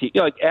 16,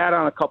 like add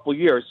on a couple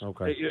years,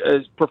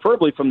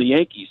 preferably from the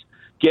Yankees.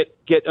 Get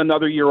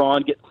another year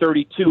on, get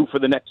 32 for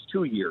the next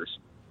 2 years,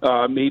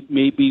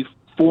 maybe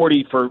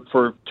 40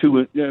 for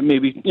two,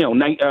 maybe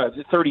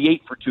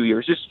 38 for 2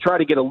 years. Just try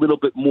to get a little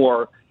bit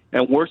more.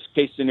 And worst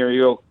case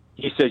scenario,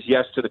 he says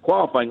yes to the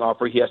qualifying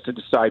offer. He has to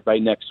decide by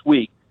next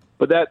week.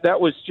 But that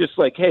was just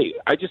like, hey,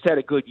 I just had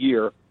a good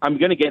year. I'm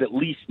going to get at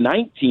least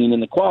 19 in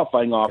the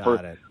qualifying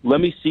offer.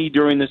 Let me see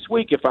during this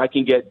week if I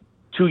can get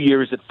 2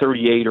 years at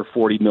 38 or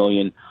 40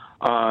 million.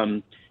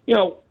 The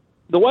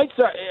White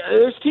Sox.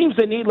 There's teams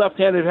that need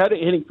left-handed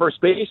hitting first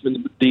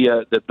baseman.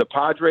 The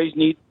Padres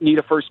need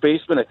a first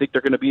baseman. I think they're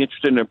going to be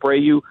interested in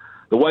Abreu.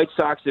 The White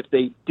Sox, if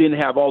they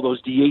didn't have all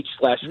those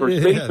DH/first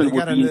basemen,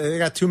 they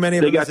got too many.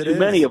 They got too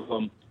many of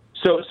them.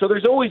 So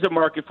there's always a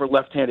market for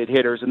left-handed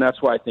hitters, and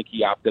that's why I think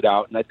he opted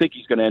out. And I think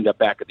he's going to end up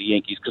back at the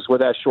Yankees because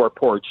with that short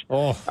porch,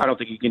 I don't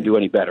think he can do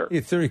any better.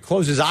 He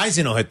closes his eyes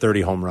and he'll hit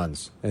 30 home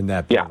runs in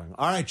that building. Yeah.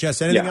 All right,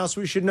 Jess, anything else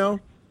we should know?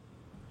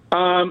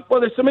 Well,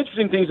 there's some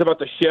interesting things about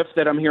the shift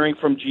that I'm hearing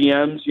from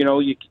GMs.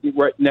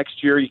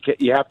 Next year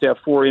you have to have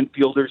 4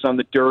 infielders on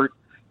the dirt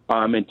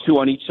and 2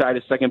 on each side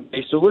of second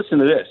base. So listen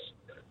to this.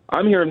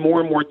 I'm hearing more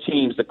and more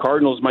teams, the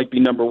Cardinals might be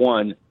number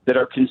 1, that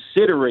are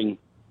considering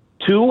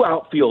 2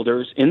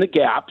 outfielders in the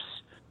gaps,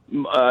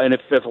 and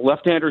if a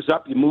left-hander's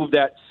up, you move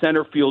that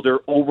center fielder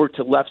over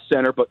to left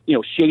center, but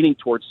shading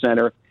towards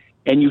center,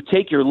 and you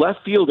take your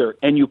left fielder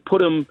and you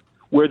put him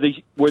where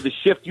the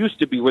shift used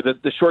to be, where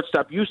the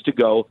shortstop used to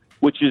go,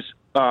 which is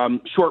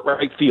short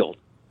right field.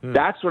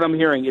 That's what I'm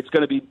hearing. It's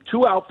going to be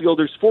 2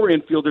 outfielders, 4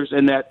 infielders,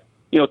 and that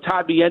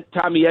Tommy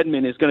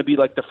Edman is going to be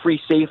like the free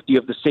safety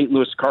of the St.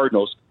 Louis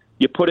Cardinals.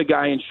 You put a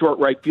guy in short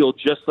right field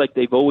just like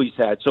they've always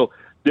had. So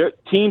their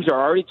teams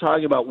are already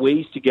talking about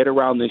ways to get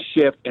around this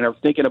shift and are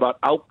thinking about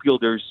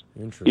outfielders,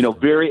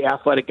 very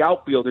athletic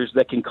outfielders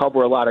that can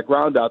cover a lot of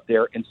ground out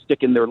there and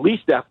stick in their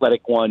least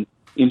athletic one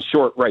in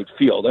short right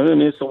field. I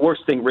mean, it's the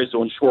worst thing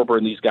Rizzo and Schwarber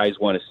and these guys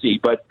want to see.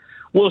 But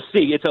we'll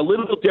see. It's a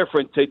little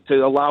different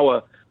to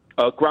allow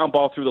a ground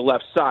ball through the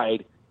left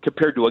side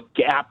compared to a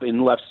gap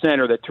in left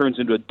center that turns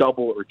into a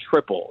double or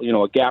triple,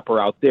 a gapper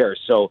out there.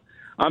 So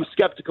I'm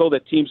skeptical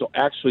that teams will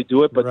actually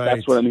do it, but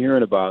that's what I'm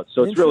hearing about.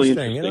 So it's really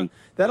interesting.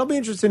 That'll be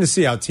interesting to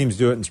see how teams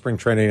do it in spring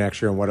training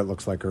next year and what it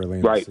looks like early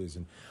in the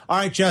season. All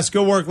right, Jess,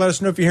 good work. Let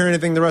us know if you hear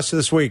anything the rest of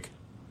this week.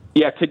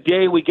 Yeah,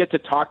 today we get to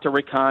talk to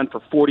Rick Hahn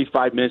for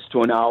 45 minutes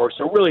to an hour.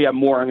 So really have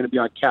more. I'm going to be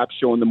on Cap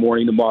Show in the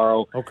morning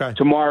tomorrow. Okay.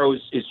 Tomorrow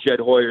is Jed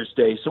Hoyer's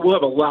day. So we'll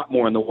have a lot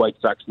more on the White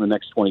Sox in the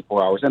next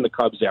 24 hours and the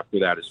Cubs after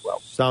that as well.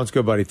 Sounds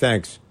good, buddy.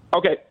 Thanks.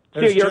 Okay.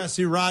 There's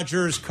Jesse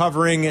Rogers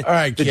covering the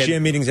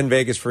GM meetings in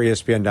Vegas for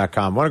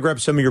ESPN.com. Want to grab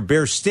some of your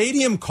Bears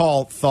Stadium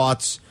call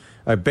thoughts.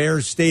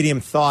 Bears Stadium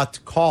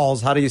thought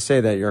calls. How do you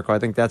say that, Yurko? I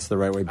think that's the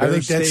right way.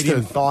 Bears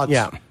Stadium thoughts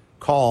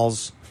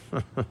calls.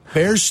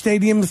 Bears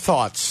Stadium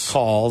thoughts.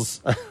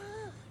 Calls.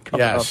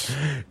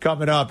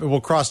 Coming up.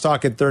 We'll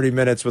cross-talk in 30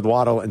 minutes with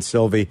Waddle and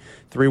Sylvie.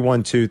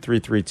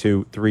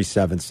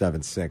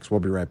 312-332-3776. We'll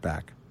be right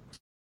back.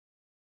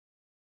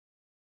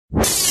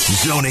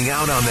 Zoning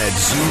out on that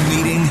Zoom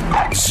meeting?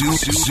 Zoom.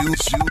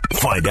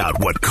 Find out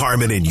what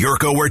Carmen and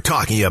Yurko were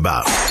talking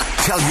about.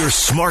 Tell your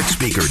smart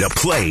speaker to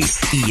play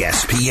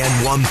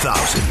ESPN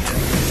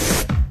 1000.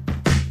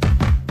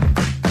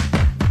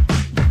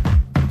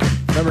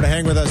 Remember to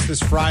hang with us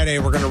this Friday.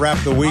 We're going to wrap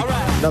the week.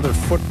 Another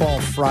Football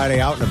Friday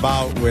out and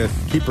about with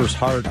Keeper's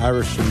Heart,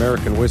 Irish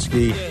American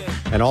Whiskey,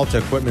 and Alta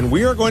Equipment.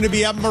 We are going to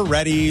be at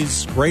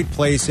Moretti's, great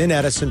place in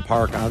Edison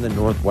Park on the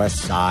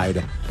northwest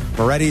side.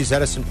 Moretti's,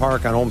 Edison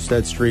Park on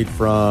Olmsted Street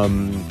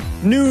from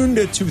noon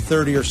to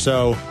 2:30 or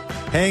so.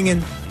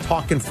 Hanging,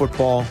 talking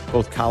football,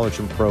 both college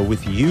and pro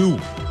with you.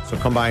 So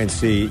come by and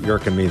see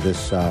Yurk and me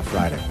this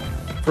Friday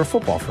for a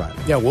Football Friday.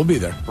 Yeah, we'll be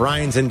there.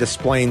 Brian's in Des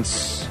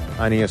Plaines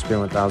on ESPN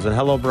 1000.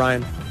 Hello,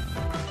 Brian.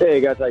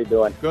 Hey, guys. How you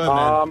doing? Good,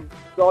 man.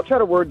 So I'll try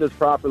to word this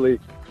properly.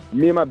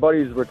 Me and my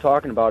buddies were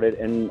talking about it,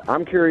 and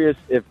I'm curious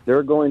if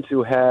they're going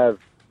to have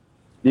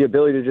the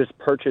ability to just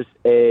purchase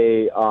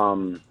a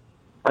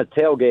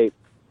tailgate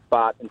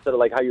spot instead of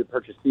like how you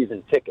purchase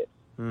season tickets.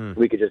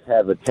 We could just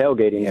have a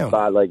tailgating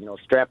spot, like,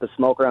 strap a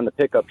smoker on the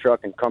pickup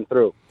truck and come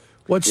through.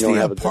 What's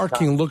the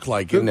parking look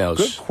like in those?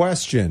 Good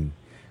question.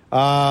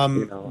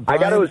 I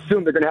got to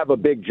assume they're going to have a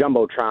big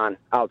jumbotron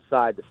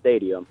outside the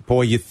stadium.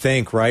 Boy, you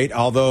think, right?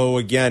 Although,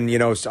 again,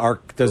 does our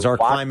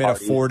climate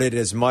party. afford it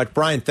as much?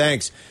 Brian,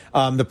 thanks.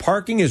 The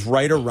parking is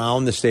right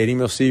around the stadium.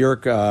 You'll see,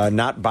 York,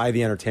 not by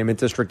the entertainment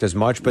district as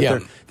much,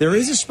 but there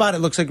is a spot. It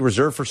looks like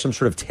reserved for some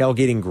sort of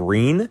tailgating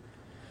green.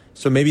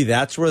 So maybe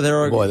that's where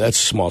they're. Boy, that's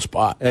a small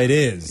spot. It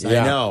is.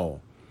 Yeah. I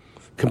know.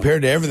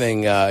 Compared to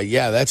everything,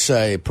 that's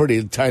a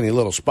pretty tiny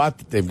little spot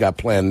that they've got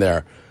planned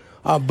there.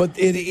 But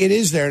it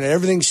is there, and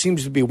everything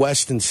seems to be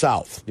west and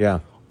south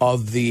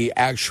of the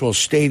actual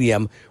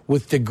stadium,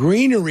 with the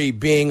greenery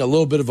being a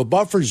little bit of a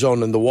buffer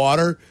zone in the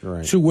water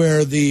to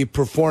where the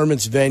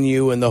performance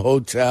venue and the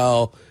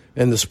hotel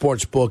and the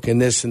sports book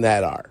and this and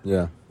that are.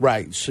 Yeah.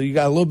 Right. So you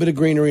got a little bit of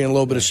greenery and a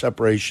little bit of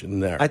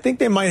separation there. I think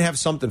they might have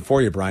something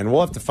for you, Brian.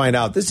 We'll have to find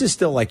out. This is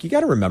still you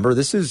got to remember,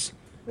 this is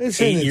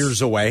 8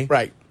 years away.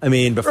 Right. I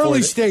mean, before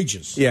early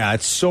stages. Yeah,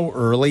 it's so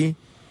early.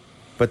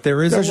 But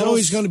there's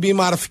always going to be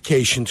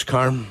modifications,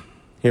 Carm.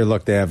 Here,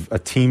 look, they have a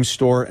team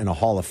store and a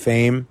Hall of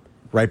Fame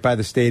right by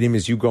the stadium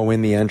as you go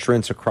in the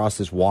entrance across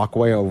this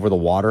walkway over the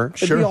water.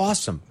 It'd be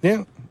awesome.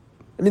 Yeah.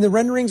 I mean, the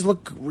renderings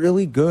look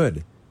really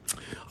good.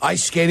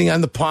 Ice skating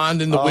on the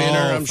pond in the winter,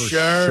 I'm for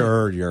sure.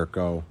 Sure,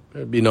 Yurko.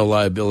 There'd be no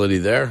liability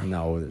there.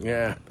 No.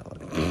 Yeah.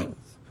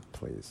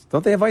 Please.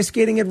 Don't they have ice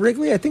skating at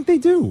Wrigley? I think they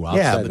do.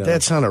 Yeah, but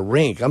that's on a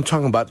rink. I'm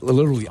talking about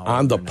literally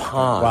on the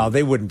pond. Well,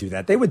 they wouldn't do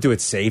that. They would do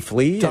it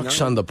safely.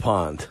 Ducks on the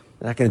pond.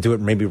 They're not going to do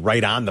it maybe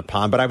right on the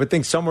pond, but I would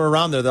think somewhere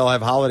around there they'll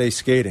have holiday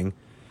skating.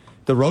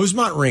 The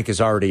Rosemont rink is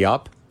already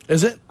up.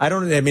 Is it? I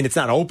mean, it's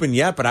not open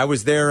yet, but I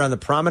was there on the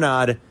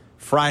promenade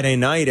Friday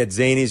night at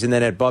Zany's and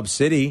then at Bub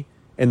City,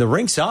 and the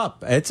rink's up.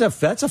 That's a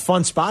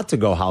fun spot to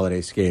go holiday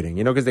skating,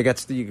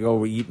 because you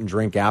go eat and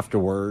drink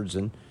afterwards.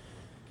 And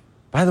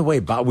by the way,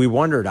 Bob, I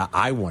wondered.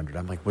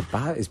 I'm like,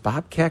 is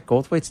Bobcat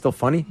Goldthwait still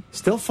funny?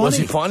 Still funny? Was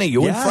he funny?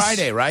 You went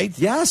Friday, right?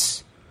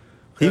 Yes.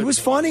 He was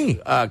funny.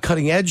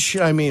 Cutting edge?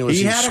 I mean, was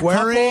he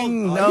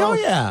swearing? No. Oh,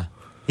 yeah.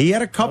 He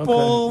had a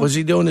couple. Okay. Was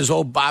he doing his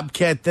old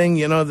Bobcat thing?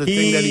 The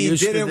thing that he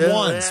used to do? He did it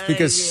once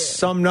because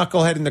some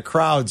knucklehead in the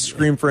crowd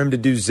screamed for him to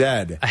do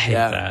Zed. I hate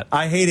that.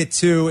 I hate it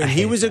too. And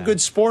he was a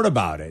good sport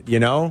about it, He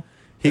goes,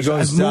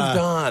 I've moved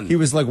on. He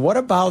was like, what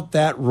about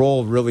that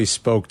role really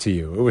spoke to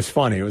you? It was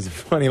funny. It was a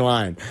funny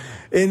line.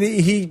 And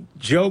he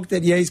joked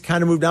that, he's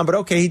kind of moved on, but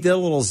okay, he did a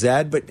little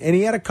Zed, and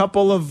he had a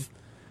couple of,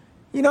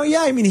 he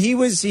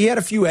had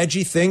a few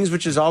edgy things,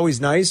 which is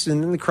always nice,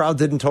 and the crowd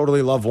didn't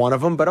totally love one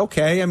of them, but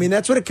okay. I mean,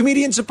 that's what a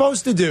comedian's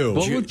supposed to do.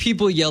 What would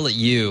people yell at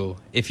you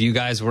if you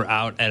guys were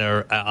out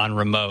on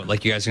remote,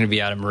 like you guys are going to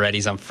be out at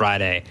Moretti's on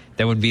Friday?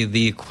 That would be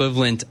the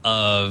equivalent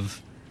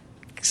of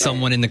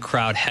someone in the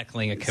crowd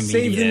heckling a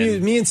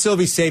comedian. Me and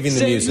Sylvie saving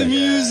the music. Save the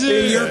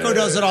music. Yurko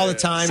does it all the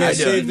time.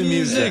 Save the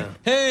music.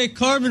 Hey,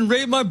 Carmen,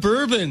 rate my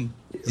bourbon.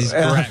 He's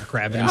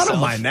grabbing himself. I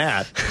don't mind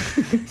that.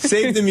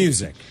 Save the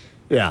music.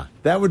 Yeah,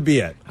 that would be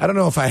it. I don't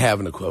know if I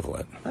have an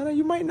equivalent. I know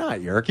you might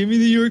not, Yerk. Give me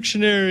the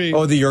Yorkshire.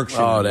 Oh, the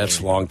Yorkshire. Oh,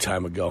 that's a long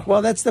time ago.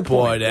 Well, that's the point.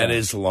 Boy, that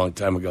is a long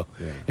time ago.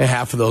 Yeah. And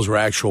half of those were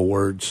actual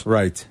words.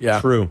 Right. Yeah.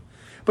 True.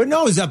 But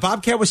no,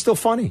 Bobcat was still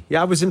funny.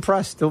 Yeah, I was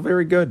impressed. Still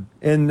very good.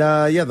 And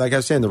like I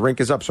was saying, the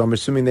rink is up, so I'm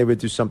assuming they would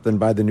do something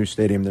by the new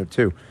stadium there,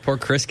 too. Poor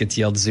Chris gets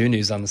yelled Zoo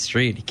News on the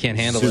street. He can't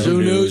handle it.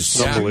 Zoo News.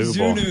 Yeah. Unbelievable.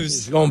 Zoo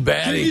News. He's going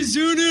batty. Give me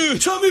Zoo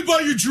News. Tell me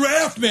about your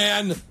draft,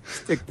 man.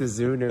 Stick to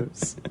Zoo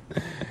News.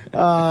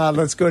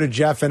 Let's go to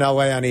Jeff in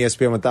L.A. on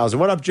ESPN 1000.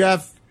 What up,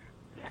 Jeff?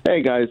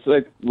 Hey, guys.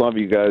 I love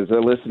you guys. I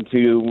listen to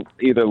you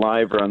either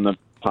live or on the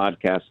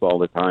podcast all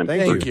the time.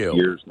 Thank for you.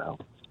 Years now.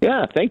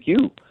 Yeah, thank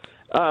you.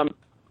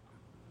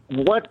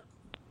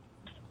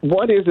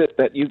 What is it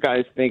that you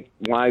guys think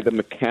why the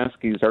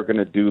McCaskies are going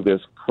to do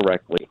this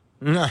correctly?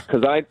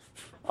 Because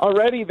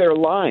already they're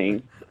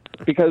lying.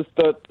 Because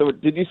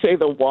did you say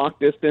the walk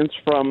distance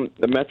from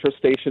the metro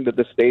station to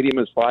the stadium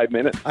is 5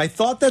 minutes? I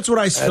thought that's what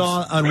I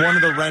saw on one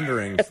of the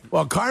renderings.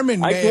 Well, Carmen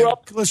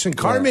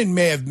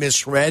may have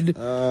misread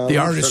the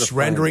artist's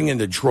rendering in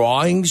the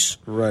drawings.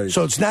 Right.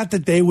 So it's not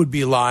that they would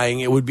be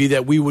lying. It would be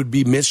that we would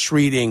be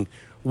misreading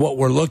what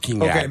we're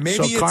looking at.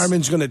 Maybe so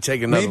Carmen's going to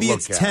take another look at it. Maybe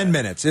it's 10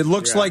 minutes. It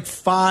looks like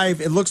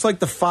 5. It looks like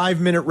the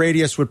 5-minute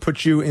radius would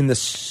put you in the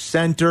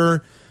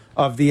center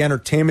of the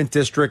entertainment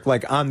district,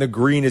 like on the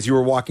green as you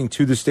were walking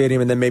to the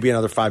stadium, and then maybe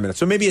another 5 minutes.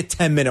 So maybe a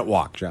 10-minute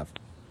walk, Jeff.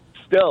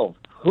 Still,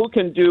 who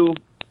can do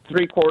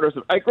 3/4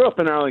 of... I grew up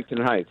in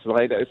Arlington Heights, so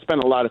I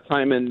spent a lot of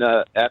time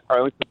at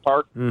Arlington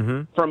Park.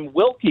 Mm-hmm. From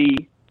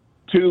Wilkie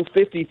to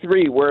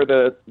 53, where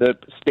the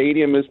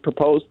stadium is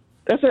proposed,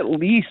 that's at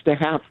least a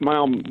half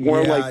mile,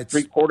 more like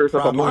 3/4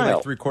 of a mile.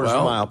 Like 3/4 of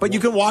a mile. But you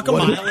can walk a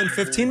mile in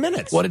 15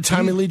 minutes. What did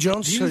Tommy Lee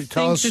Jones Do you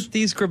tell us? think that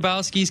these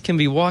Grabowskis can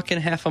be walking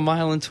half a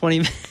mile in 20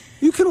 minutes?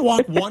 You can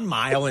walk 1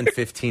 mile in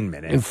 15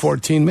 minutes. In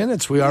 14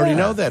 minutes. We already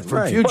know that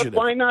from Fugitive. But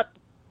why not?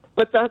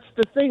 But that's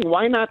the thing.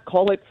 Why not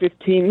call it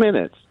 15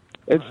 minutes?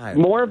 It's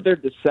more of their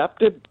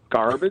deceptive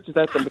garbage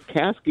that the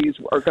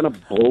McCaskies are going to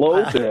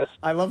blow this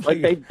I love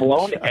like they've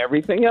blown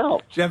everything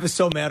else. Jeff is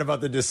so mad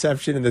about the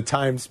deception and the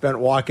time spent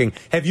walking.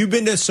 Have you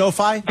been to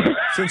SoFi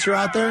since you're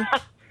out there?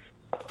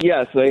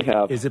 Yes, they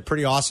have. Is it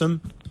pretty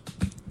awesome?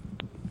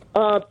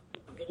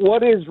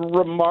 What is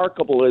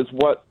remarkable is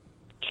what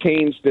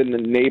changed in the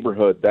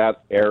neighborhood,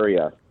 that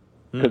area,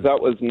 because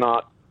that was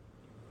not.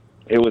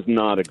 It was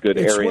not a good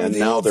It's area. where And the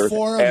now old there's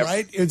Forum,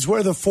 right? It's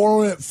where the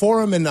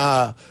Forum in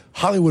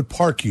Hollywood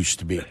Park used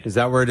to be. Is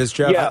that where it is,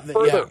 Jeff?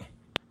 Yeah,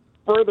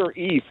 further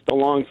east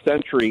along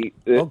Century.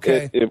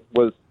 It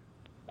was.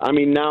 I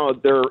mean, now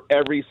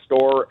every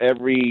store,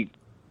 every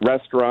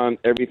restaurant,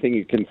 everything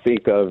you can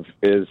think of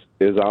is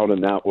out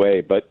in that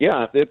way. But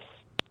yeah,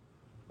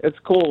 it's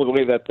cool the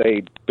way that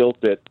they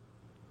built it.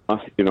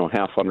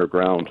 Half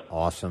underground.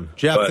 Awesome,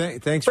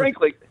 Jeff. Thanks.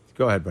 Frankly,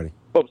 go ahead, buddy.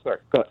 Oh, sorry.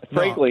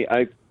 Frankly,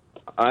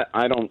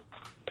 I don't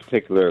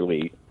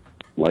particularly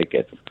like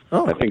it.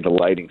 Oh. I think the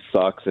lighting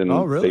sucks, and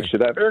really? they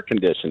should have air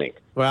conditioning.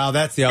 Well,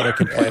 that's the other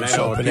complaint. I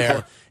know. open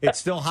air. It's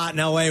still hot in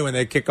L.A. when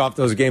they kick off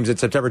those games in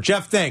September.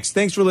 Jeff, thanks.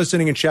 Thanks for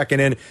listening and checking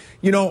in.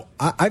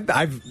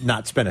 I've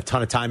not spent a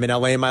ton of time in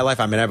L.A. in my life.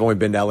 I mean, I've only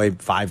been to L.A.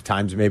 5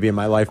 times maybe in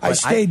my life. I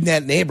stayed in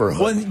that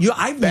neighborhood.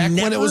 Back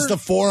when it was the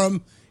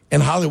Forum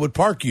and Hollywood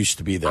Park used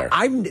to be there.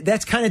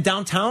 That's kind of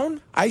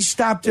downtown? I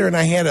stopped there and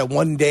I had a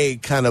one-day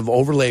kind of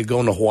overlay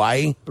going to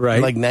Hawaii.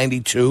 Right. Like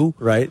 92.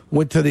 Right.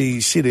 Went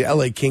to see the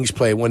L.A. Kings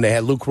play when they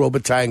had Luc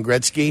Robitaille and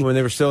Gretzky. When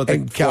they were still at the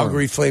And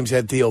Calgary Flames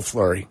had Theo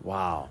Fleury.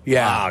 Wow.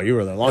 Yeah. Wow, you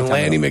were there a long and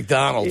time Lanny ago.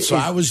 McDonald. So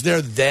I was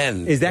there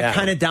then. Is that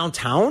kind of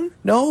downtown?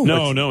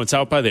 No, it's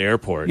out by the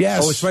airport.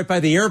 Yes. Oh, it's right by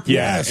the airport.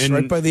 Yeah, Yes, and-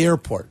 right by the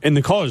airport. And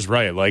the caller's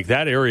right. Like,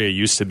 that area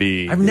used to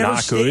be I've never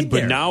not stayed good, but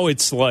there. now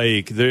it's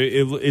like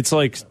it's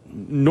like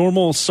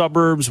normal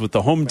suburbs with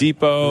the Home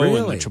Depot Really?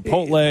 and the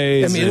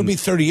Chipotle's. I mean, it'll and be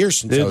 30 years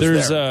since I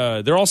was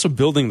there. They're also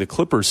building the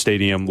Clippers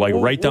Stadium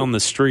right down the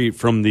street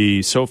from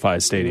the SoFi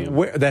Stadium.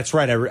 That's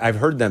right. I've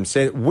heard them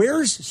say.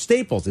 Where's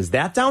Staples? Is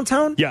that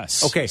downtown?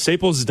 Yes. Okay.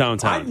 Staples is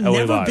downtown. I've LA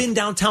never Live. been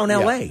downtown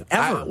L.A.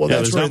 ever.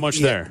 there's not much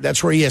there.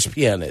 That's where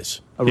ESPN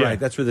is. Oh, right.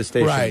 That's where the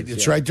station Right. is.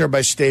 It's yeah. right there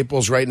by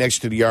Staples, right next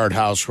to the Yard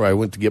House where I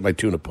went to get my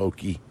tuna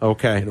pokey.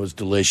 Okay. And it was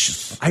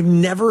delicious. I've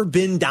never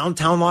been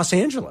downtown Los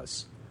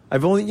Angeles.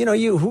 I've only,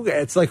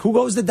 it's like, who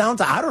goes to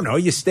downtown? I don't know.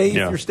 You stay, if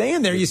you're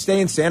staying there, you stay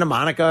in Santa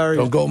Monica. Or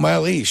Don't go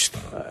mile east.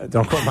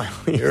 Don't go mile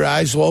east. Your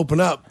eyes will open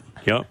up.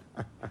 Yep.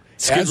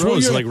 Skid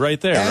Row's like right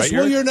there, right? As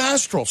will your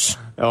nostrils.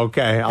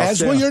 Okay.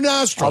 As will your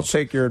nostrils. I'll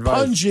take your advice.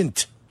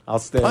 Pungent. I'll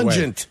stay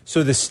Pungent. away.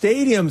 So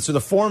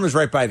the Forum is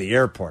right by the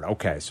airport.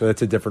 Okay, so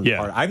that's a different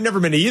part. I've never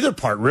been to either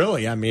part,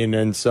 really. I mean,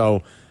 and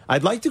so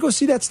I'd like to go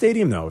see that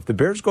stadium, though. If the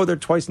Bears go there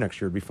twice next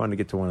year, it'd be fun to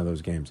get to one of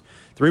those games.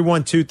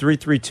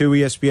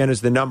 312-332-ESPN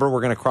is the number.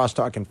 We're going to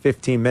crosstalk in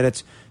 15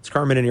 minutes. It's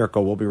Carmen and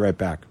Yurko. We'll be right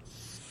back.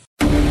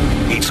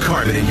 It's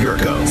Carmen and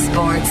Yurko.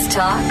 Sports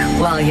talk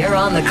while you're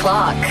on the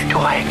clock. Do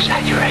I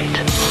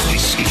exaggerate?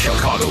 This is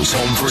Chicago's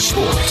home for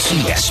sports.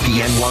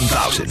 ESPN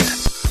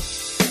 1000.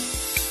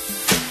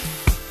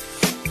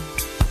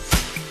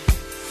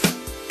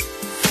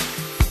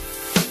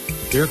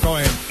 Yurko,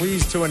 I am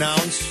pleased to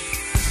announce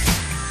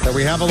that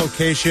we have a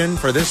location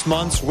for this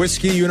month's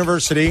Whiskey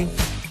University.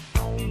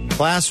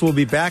 Class will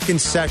be back in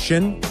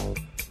session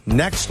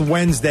next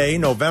Wednesday,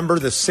 November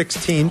the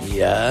 16th.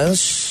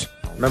 Yes.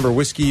 Remember,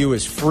 Whiskey U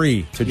is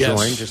free to Yes.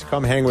 join. Just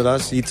come hang with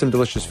us, eat some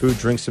delicious food,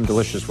 drink some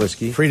delicious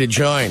whiskey. Free to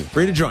join.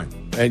 Free to join.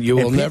 And you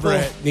will people-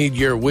 never need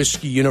your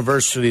Whiskey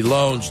University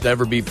loans to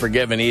ever be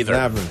forgiven either.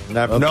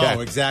 Never. Okay.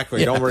 No,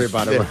 exactly. Don't worry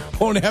about it.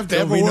 Won't have to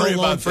There'll ever be worry no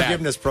loan about that.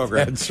 forgiveness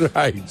program. That's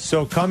right.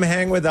 So come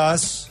hang with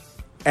us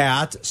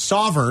at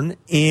Sovereign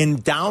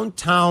in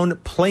downtown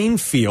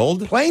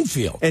Plainfield.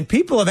 Plainfield. And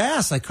people have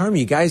asked, like, Carmen,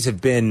 you guys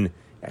have been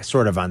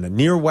sort of on the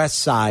near west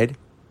side.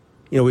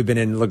 We've been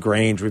in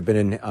LaGrange. We've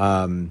been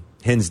in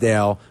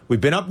Hinsdale.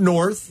 We've been up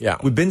north. Yeah.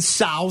 We've been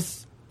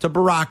south to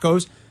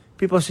Baracos.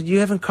 People said, you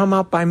haven't come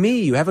out by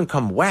me. You haven't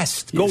come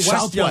west. Go west,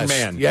 Southwest. young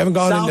man. You haven't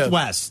gone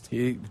Southwest.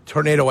 into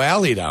Tornado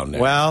Alley down there.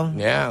 Well,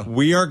 yeah.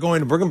 we're going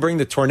to bring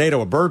the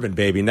Tornado of Bourbon,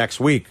 baby, next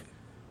week.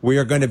 We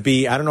are going to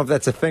be, I don't know if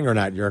that's a thing or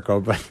not,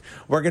 Yurko, but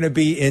we're going to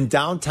be in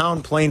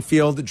downtown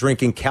Plainfield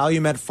drinking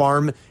Calumet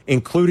Farm,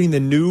 including the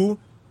new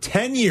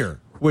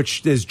 10-year,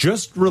 which is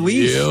just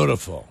released.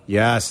 Beautiful.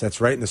 Yes, that's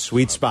right in the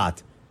sweet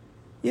spot.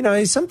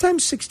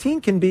 Sometimes 16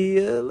 can be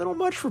a little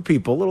much for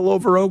people, a little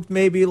over oaked,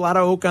 maybe a lot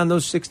of oak on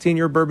those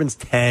 16-year bourbons.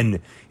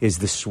 10 is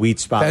the sweet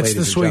spot, That's ladies the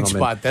and sweet gentlemen.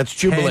 spot. That's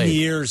Jubilee. 10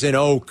 years in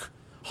oak.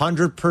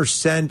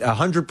 100%,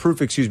 100 proof,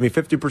 50%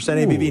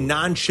 ABV,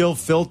 non-chill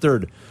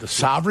filtered. The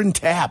Sovereign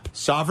Tap.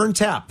 Sovereign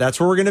Tap. That's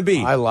where we're going to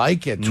be. I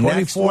like it.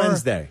 Next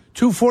Wednesday.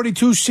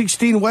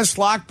 242-16 West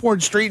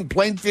Lockport Street in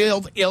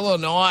Plainfield,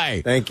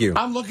 Illinois. Thank you.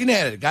 I'm looking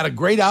at it. Got a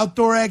great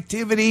outdoor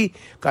activity.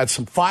 Got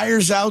some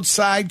fires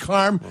outside,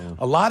 Carm.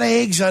 A lot of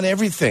eggs on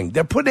everything.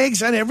 They're putting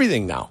eggs on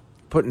everything now.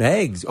 Putting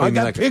eggs. I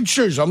got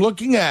pictures. I'm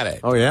looking at it.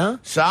 Oh, yeah?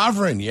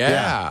 Sovereign,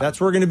 yeah.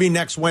 That's where we're going to be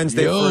next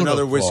Wednesday for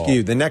another Beautiful.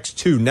 whiskey. The next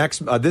two,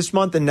 this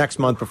month and next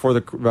month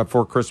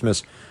before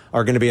Christmas,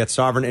 are going to be at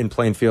Sovereign in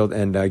Plainfield.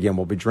 And again,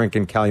 we'll be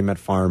drinking Calumet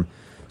Farm.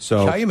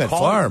 So Calumet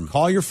Farm.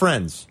 Call your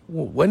friends.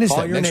 Well, when is Call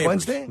that? your Next neighbors.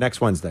 Wednesday? Next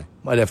Wednesday.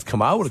 Might have to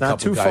come out with It's a not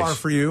couple too guys. far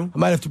for you. I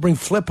might have to bring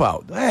Flip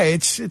out. Hey,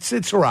 it's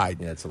a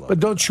ride. Yeah, it's a little But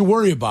don't you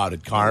worry about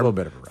it, Carm. A little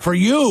bit of a ride. For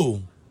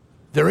you,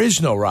 there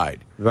is no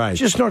ride. Right.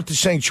 Just north of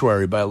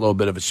Sanctuary by a little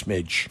bit of a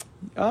smidge.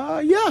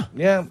 Yeah.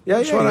 Yeah,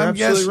 that's you're what I'm absolutely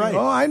guessing. right.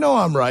 Oh, I know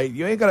I'm right.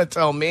 You ain't got to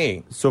tell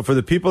me. So for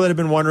the people that have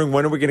been wondering,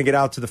 when are we going to get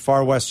out to the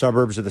far west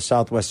suburbs or the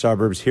southwest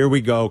suburbs, here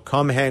we go.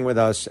 Come hang with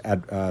us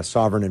at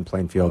Sovereign in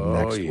Plainfield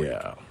next week.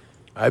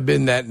 I've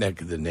been that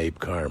neck of the nape,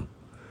 Carm.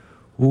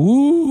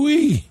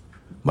 Ooh-wee.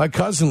 My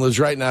cousin lives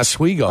right in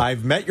Oswego.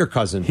 I've met your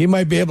cousin. He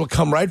might be able to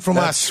come right from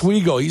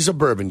Oswego. He's a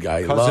bourbon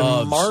guy.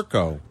 Cousin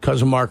Marco.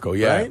 Cousin Marco,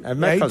 yeah. Right? I've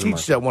met Cousin he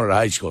teaches at one of the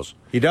high schools.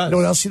 He does. You know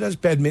what else he does?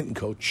 Badminton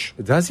coach.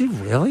 Does he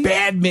really?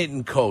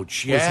 Badminton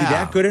coach, yeah. Was he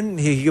that good?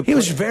 He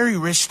was very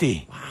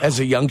wristy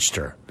as a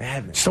youngster.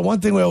 Badminton. It's the one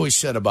thing we always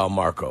said about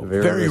Marco.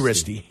 Very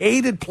wristy.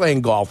 Hated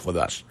playing golf with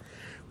us.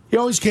 He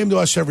always came to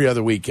us every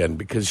other weekend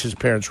because his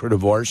parents were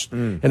divorced,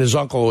 and his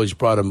uncle always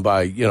brought him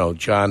by,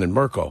 John and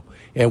Mirko.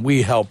 And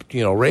we helped,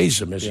 raise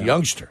him as a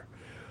youngster.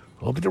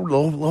 A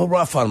little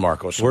rough on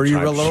Marco sometimes. Were you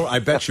a little? I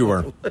bet you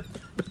were.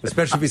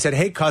 Especially if he said,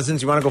 "Hey,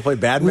 cousins, you want to go play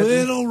badminton?"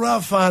 Little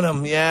rough on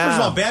him, yeah. First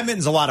of all,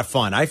 badminton's a lot of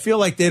fun. I feel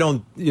like they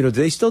don't, do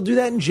they still do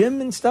that in gym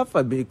and stuff?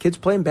 I mean, kids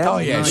playing badminton?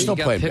 Oh, yeah, No, still you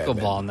got playing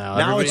pickleball now.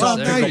 Now it's all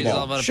Everybody's pickleball.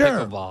 all about Sure.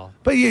 pickleball.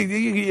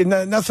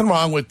 But nothing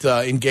wrong with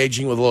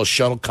engaging with a little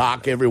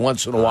shuttlecock every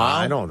once in a while.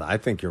 I don't. I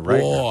think you're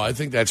right. Oh, I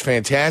think that's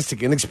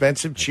fantastic.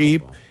 Inexpensive,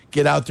 cheap.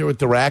 Get out there with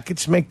the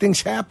rackets, make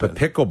things happen. The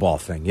pickleball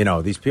thing,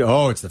 these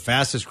people, it's the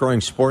fastest growing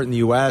sport in the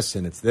U.S.,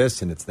 and it's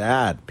this and it's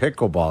that.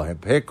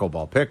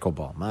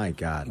 Pickleball. My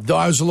God. Though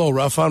I was a little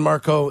rough on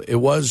Marco, it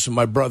was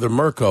my brother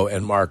Mirko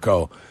and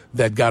Marco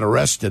that got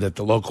arrested at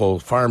the local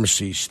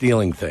pharmacy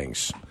stealing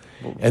things.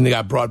 And they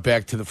got brought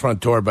back to the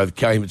front door by the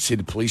Calumet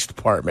City Police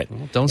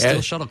Department. Don't steal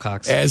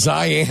shuttlecocks. As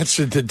I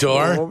answered the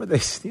door. What were they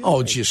stealing?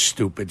 Oh, just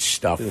stupid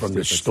stuff from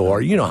the stupid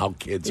store. stuff. You know how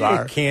kids Yeah,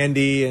 are.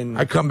 candy and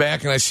I come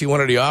back and I see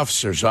one of the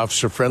officers,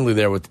 Officer Friendly,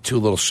 there with the two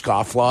little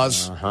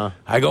scofflaws.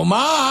 I go,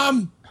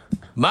 Mom!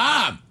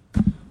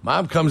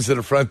 Mom comes to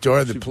the front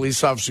door. The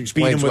police officer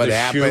explains him with what a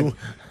happened.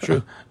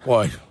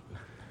 Boy,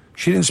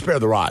 she didn't spare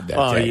the rod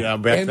that day. Yeah, I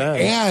bet that.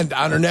 And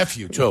on her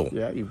nephew, too.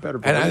 Yeah, you better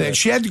believe And it.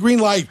 she had the green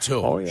light,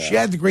 too. Oh, yeah. She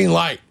had the green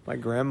light. My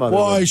grandmother.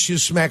 Boy, she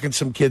was smacking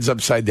some kids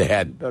upside the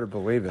head. better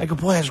believe it. I go,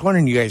 boy, I was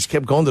wondering, you guys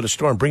kept going to the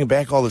store and bringing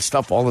back all this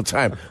stuff all the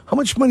time. How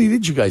much money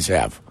did you guys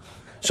have?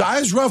 So I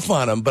was rough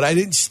on him, but I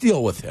didn't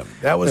steal with him.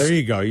 That was There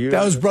you go.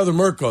 That was Brother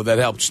Mirko that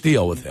helped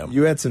steal with him.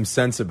 You had some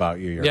sense about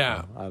you. Yurko.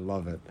 Yeah. I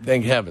love it.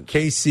 Thank heaven.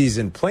 Casey's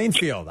in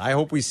Plainfield. I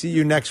hope we see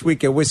you next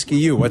week at Whiskey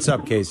U. What's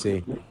up,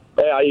 Casey?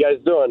 Hey, how you guys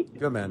doing?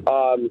 Good, man.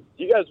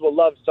 You guys will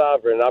love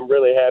Sovereign. I'm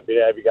really happy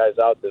to have you guys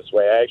out this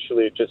way. I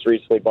actually just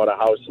recently bought a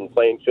house in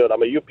Plainfield.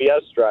 I'm a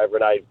UPS driver,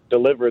 and I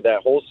deliver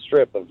that whole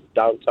strip of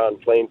downtown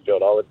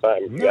Plainfield all the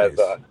time. You guys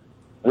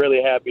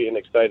really happy and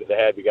excited to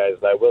have you guys,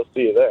 and I will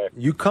see you there.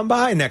 You come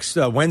by next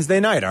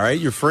Wednesday night, all right?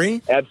 You're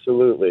free?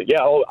 Absolutely.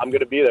 Yeah, I'm going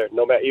to be there.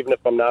 No matter, even if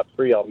I'm not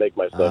free, I'll make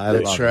myself there.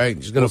 That's right.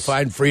 He's going to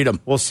find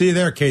freedom. We'll see you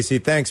there, Casey.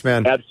 Thanks,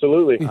 man.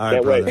 Absolutely. All right,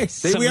 Can't brother. wait.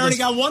 See, we already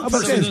got one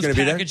person who's going to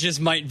be there. Packages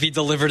might be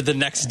delivered the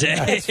next day.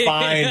 That's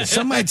fine.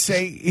 Some might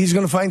say he's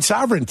going to find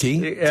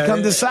sovereignty to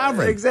come to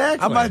Sovereign. Exactly.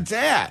 How about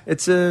that?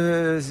 It's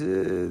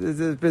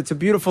a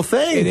beautiful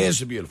thing. It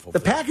is a beautiful The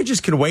thing.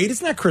 packages can wait.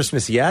 It's not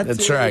Christmas yet.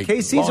 That's right.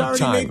 Casey's Long already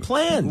time. made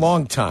plans.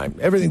 Long time.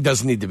 Everything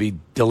doesn't need to be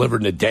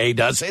delivered in a day,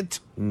 does it?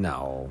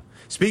 No.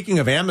 Speaking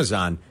of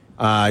Amazon,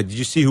 did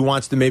you see who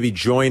wants to maybe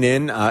join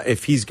in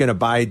if he's going to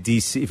buy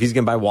DC? If he's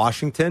going to buy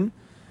Washington?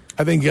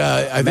 I think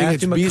it's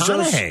Matthew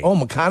Bezos. McConaughey. Oh,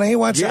 McConaughey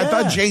wants it? I Yeah.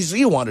 thought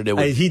Jay-Z wanted it.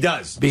 He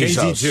does. Bezos.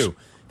 Jay-Z too.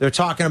 They're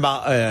talking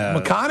about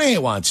McConaughey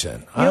wants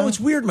it. You know,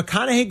 it's weird.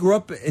 McConaughey grew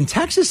up in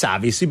Texas,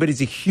 obviously, but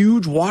he's a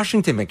huge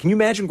Washington fan. Can you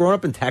imagine growing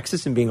up in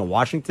Texas and being a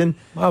Washington?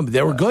 Well,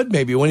 they were good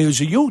maybe when he was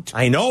a youth.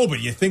 I know, but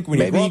you think when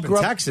Maybe you he grew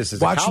up in Texas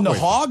as watching a the Cowboy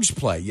Hogs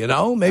play, you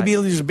know? Maybe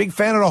he's a big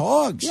fan of the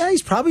Hogs. Yeah,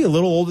 he's probably a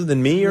little older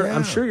than me. Or Yeah.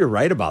 I'm sure you're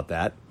right about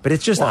that. But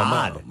it's just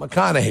odd.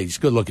 McConaughey's a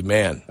good-looking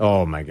man.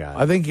 Oh, my God.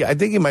 I think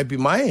he might be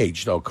my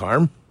age, though,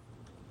 Carm.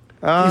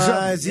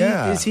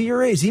 Is he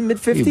your age? Is he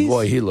mid-50s?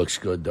 Boy, he looks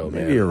good, though,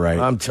 man. Maybe you're right.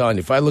 I'm telling you,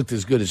 if I looked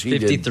as good as he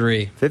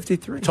 53.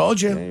 53. Told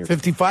you. Yeah,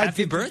 55,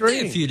 Happy 53.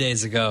 birthday a few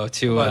days ago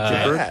to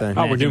birthday?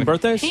 Oh, we're doing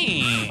birthdays?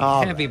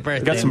 Happy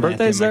birthday. Got some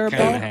birthdays there,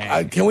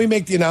 McConaughey. Can we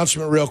make the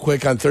announcement real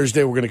quick? On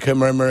Thursday, we're going to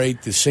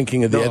commemorate the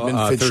sinking of the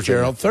Edmund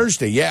Fitzgerald.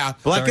 Thursday, yeah.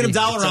 Black and It's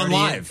Dollar on already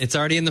live. It's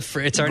already in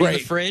the it's already in the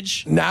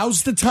fridge.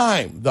 Now's the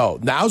time, though.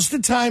 Now's the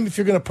time if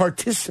you're going to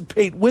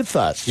participate with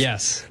us.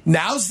 Yes.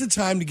 Now's the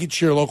time to get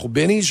to your local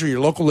Binny's or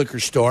your local liquor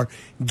store.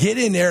 Get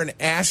in there and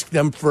ask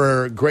them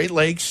for Great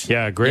Lakes.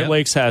 Yeah, Great Yep.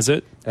 Lakes has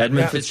it.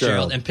 Edmund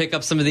Fitzgerald, and pick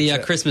up some of the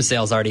Christmas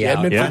sales already out.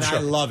 Edmund Yeah.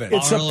 Fitzgerald. I love it.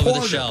 It's a All over the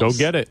porter. shelves. Go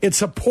get it.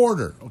 It's a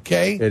porter,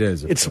 okay? It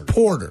is a It's a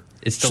porter.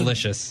 It's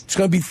delicious. It's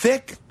going to be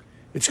thick.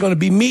 It's going to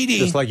be meaty.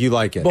 Just like you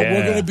like it. But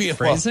we're going to be...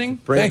 Phrasing?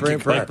 Bring Like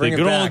it the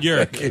good back. old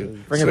Yerk.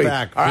 Bring it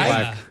back. All right.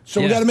 Yeah.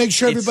 So we Yeah. got to make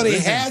sure everybody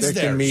It's has thick and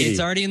theirs. meaty. It's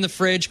already in the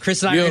fridge.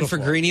 Chris and I are in for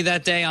Beautiful. Greeny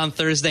that day on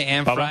Thursday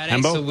and Bubba, Friday.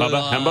 Hembo, so we'll,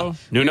 Bubba, Hembo,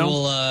 Nuno? we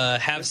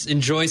will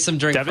enjoy some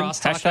during Devin,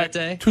 crosstalk hashtag that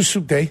day. Two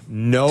soup day.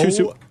 No, Two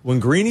soup. when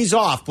Greeny's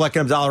off, Bleck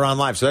and Abdallah are on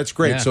live, so that's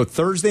great. Yeah. So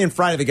Thursday and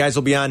Friday, the guys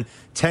will be on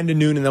 10 to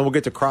noon, and then we'll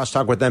get to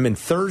crosstalk with them. And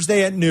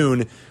Thursday at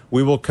noon,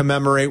 we will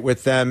commemorate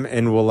with them,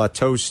 and we'll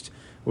toast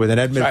with an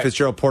Edmund Right.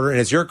 Fitzgerald Porter. And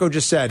as Yurko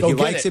just said, Go he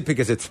get likes it. it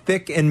because it's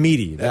thick and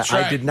meaty. That's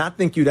I right. did not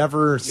think you'd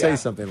ever say Yeah.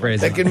 something like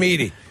Phrasing. that. Thick and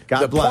meaty. God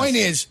the bless. point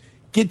is,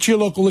 get to your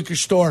local liquor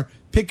store,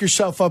 pick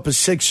yourself up a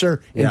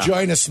sixer, and Yeah.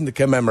 join us in the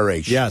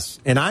commemoration. Yes,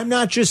 and I'm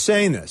not just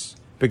saying this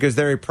because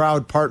they're a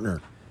proud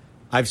partner.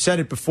 I've said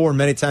it before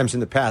many times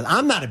in the past.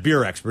 I'm not a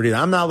beer expert either.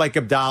 I'm not like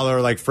Abdallah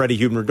or like Freddie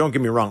Huebner. Don't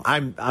get me wrong.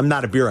 I'm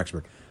not a beer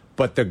expert.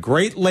 But the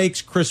Great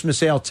Lakes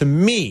Christmas Ale, to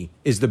me,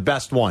 is the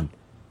best one.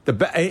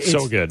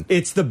 So good.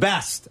 It's the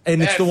best,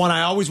 and it's the one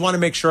I always want to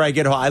make sure I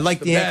get home. I like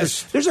the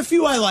Anchors. best. There's a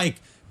few I like,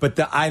 but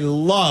I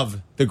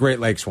love the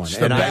Great Lakes one,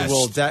 the and I best.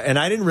 will. And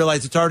I didn't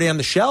realize it's already on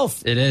the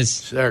shelf. It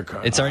is. There,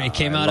 It's already. It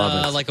came I love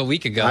out it. like a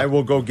week ago. I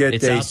will go get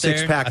It's a out there.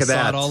 six-pack I of saw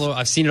that it all over,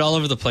 I've seen it all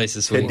over the place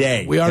this week.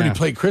 today. We already Yeah.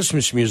 played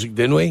Christmas music,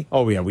 didn't we?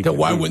 Oh, yeah, we Then did.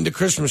 why We- wouldn't the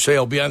Christmas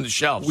ale be on the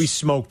shelf? We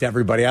smoked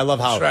everybody. I love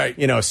how That's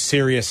right.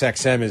 Sirius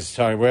XM is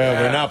talking. Well,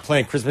 Yeah. we're not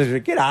playing Christmas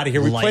music. Get out of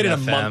here. We Light played it a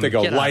FM. month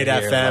ago. Get out Light of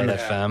here, FM. Light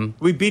FM.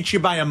 We beat you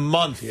by a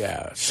month.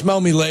 Yeah.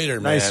 Smell me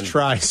later, man. Nice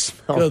try.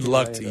 Smell Good me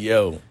luck later. to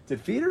you. Did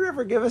Feeder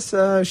ever give us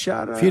a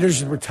shout out?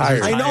 Feeder's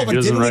retired. I know, He but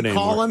doesn't didn't write we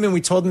call anymore. him and we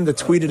told him to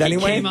tweet it He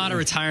anyway? came out of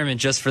retirement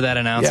just for that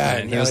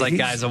announcement. Yeah, he was no, like,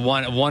 he's- guys, a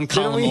one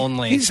column we-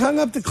 only. He's hung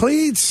up the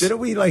cleats. Didn't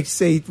we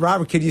say,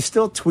 Robert, could you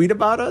still tweet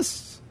about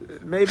us?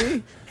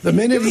 Maybe? The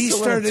minute Give us he a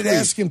little started tweet.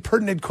 asking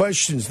pertinent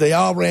questions, they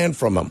all ran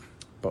from him.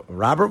 But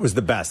Robert was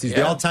the best. He's the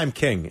Yeah. all-time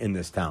king in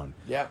this town.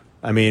 Yeah.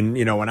 I mean,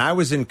 when I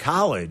was in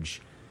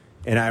college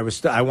and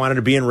I wanted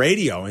to be in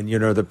radio, and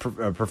the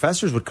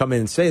professors would come in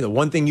and say the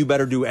one thing you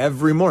better do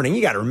every morning.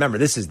 You got to remember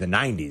this is the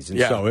 90s, and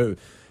Yeah. so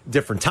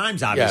different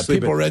times, obviously.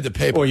 people read the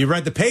paper. Well, you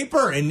read the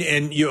paper,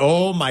 and you.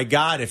 Oh my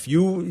God! If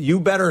you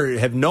better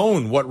have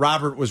known what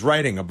Robert was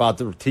writing about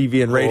the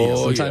TV and radio.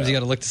 Oh, Sometimes you got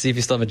to look to see if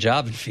you still have a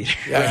job in Feeder.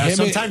 Yeah, him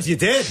sometimes you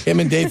did. Him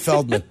and Dave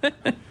Feldman.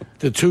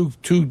 The two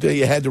that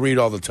you had to read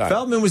all the time.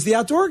 Feldman was the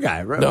outdoor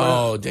guy, right?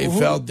 No,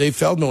 Dave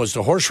Feldman was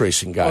the horse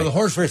racing guy. Oh, the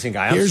horse racing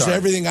guy. I'm Here's sorry.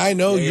 everything I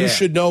know. Yeah, You yeah.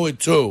 should know it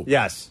too.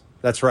 Yes,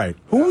 that's right.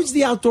 Who was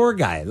the outdoor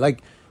guy?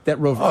 Like that.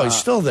 Oh, he's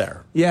still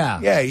there.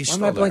 Yeah, Yeah, he's Why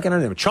still am I blanking there.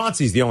 on him?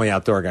 Chauncey's the only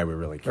outdoor guy we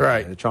really care.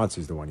 Right. about.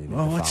 Chauncey's the one you need.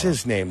 Well, to what's follow.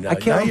 his name now? I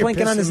can't. Now I'm you're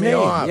blanking on his pissing me name.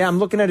 off. Yeah, I'm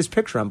looking at his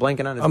picture. I'm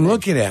blanking on his. I'm name.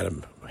 looking at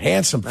him.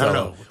 Handsome I don't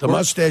fellow. know. The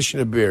mustache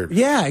and the beard.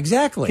 Yeah,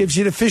 exactly. Gives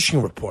you the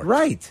fishing report.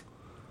 Right.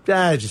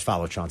 Just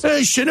follow Chauncey.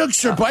 Hey,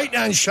 Chinooks are biting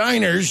on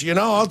shiners.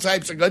 All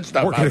types of good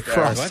stuff We're going out to there.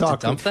 cross Do I have talk.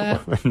 to dump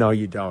that? No,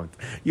 you don't.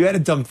 You had to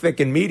dump thick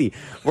and meaty.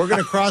 We're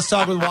going to cross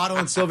talk with Waddle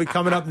and Sylvie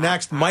coming up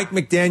next. Mike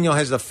McDaniel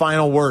has the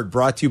final word,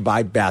 brought to you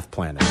by Bath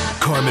Planet.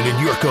 Carmen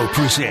and Yurko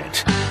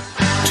present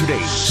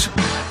today's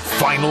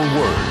final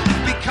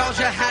word. Because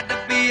you had to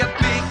be a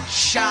big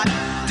shot,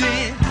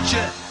 did you?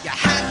 You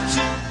had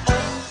to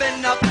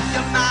open up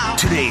your mouth.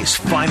 Today's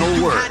final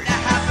word Had to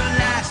have the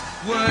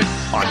last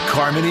word. on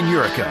Carmen and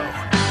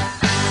Yurko.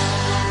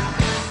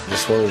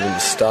 Just wanted him to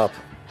stop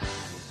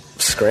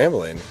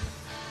scrambling.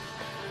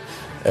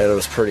 And it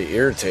was pretty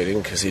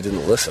irritating because he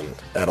didn't listen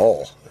at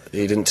all.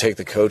 He didn't take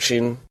the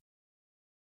coaching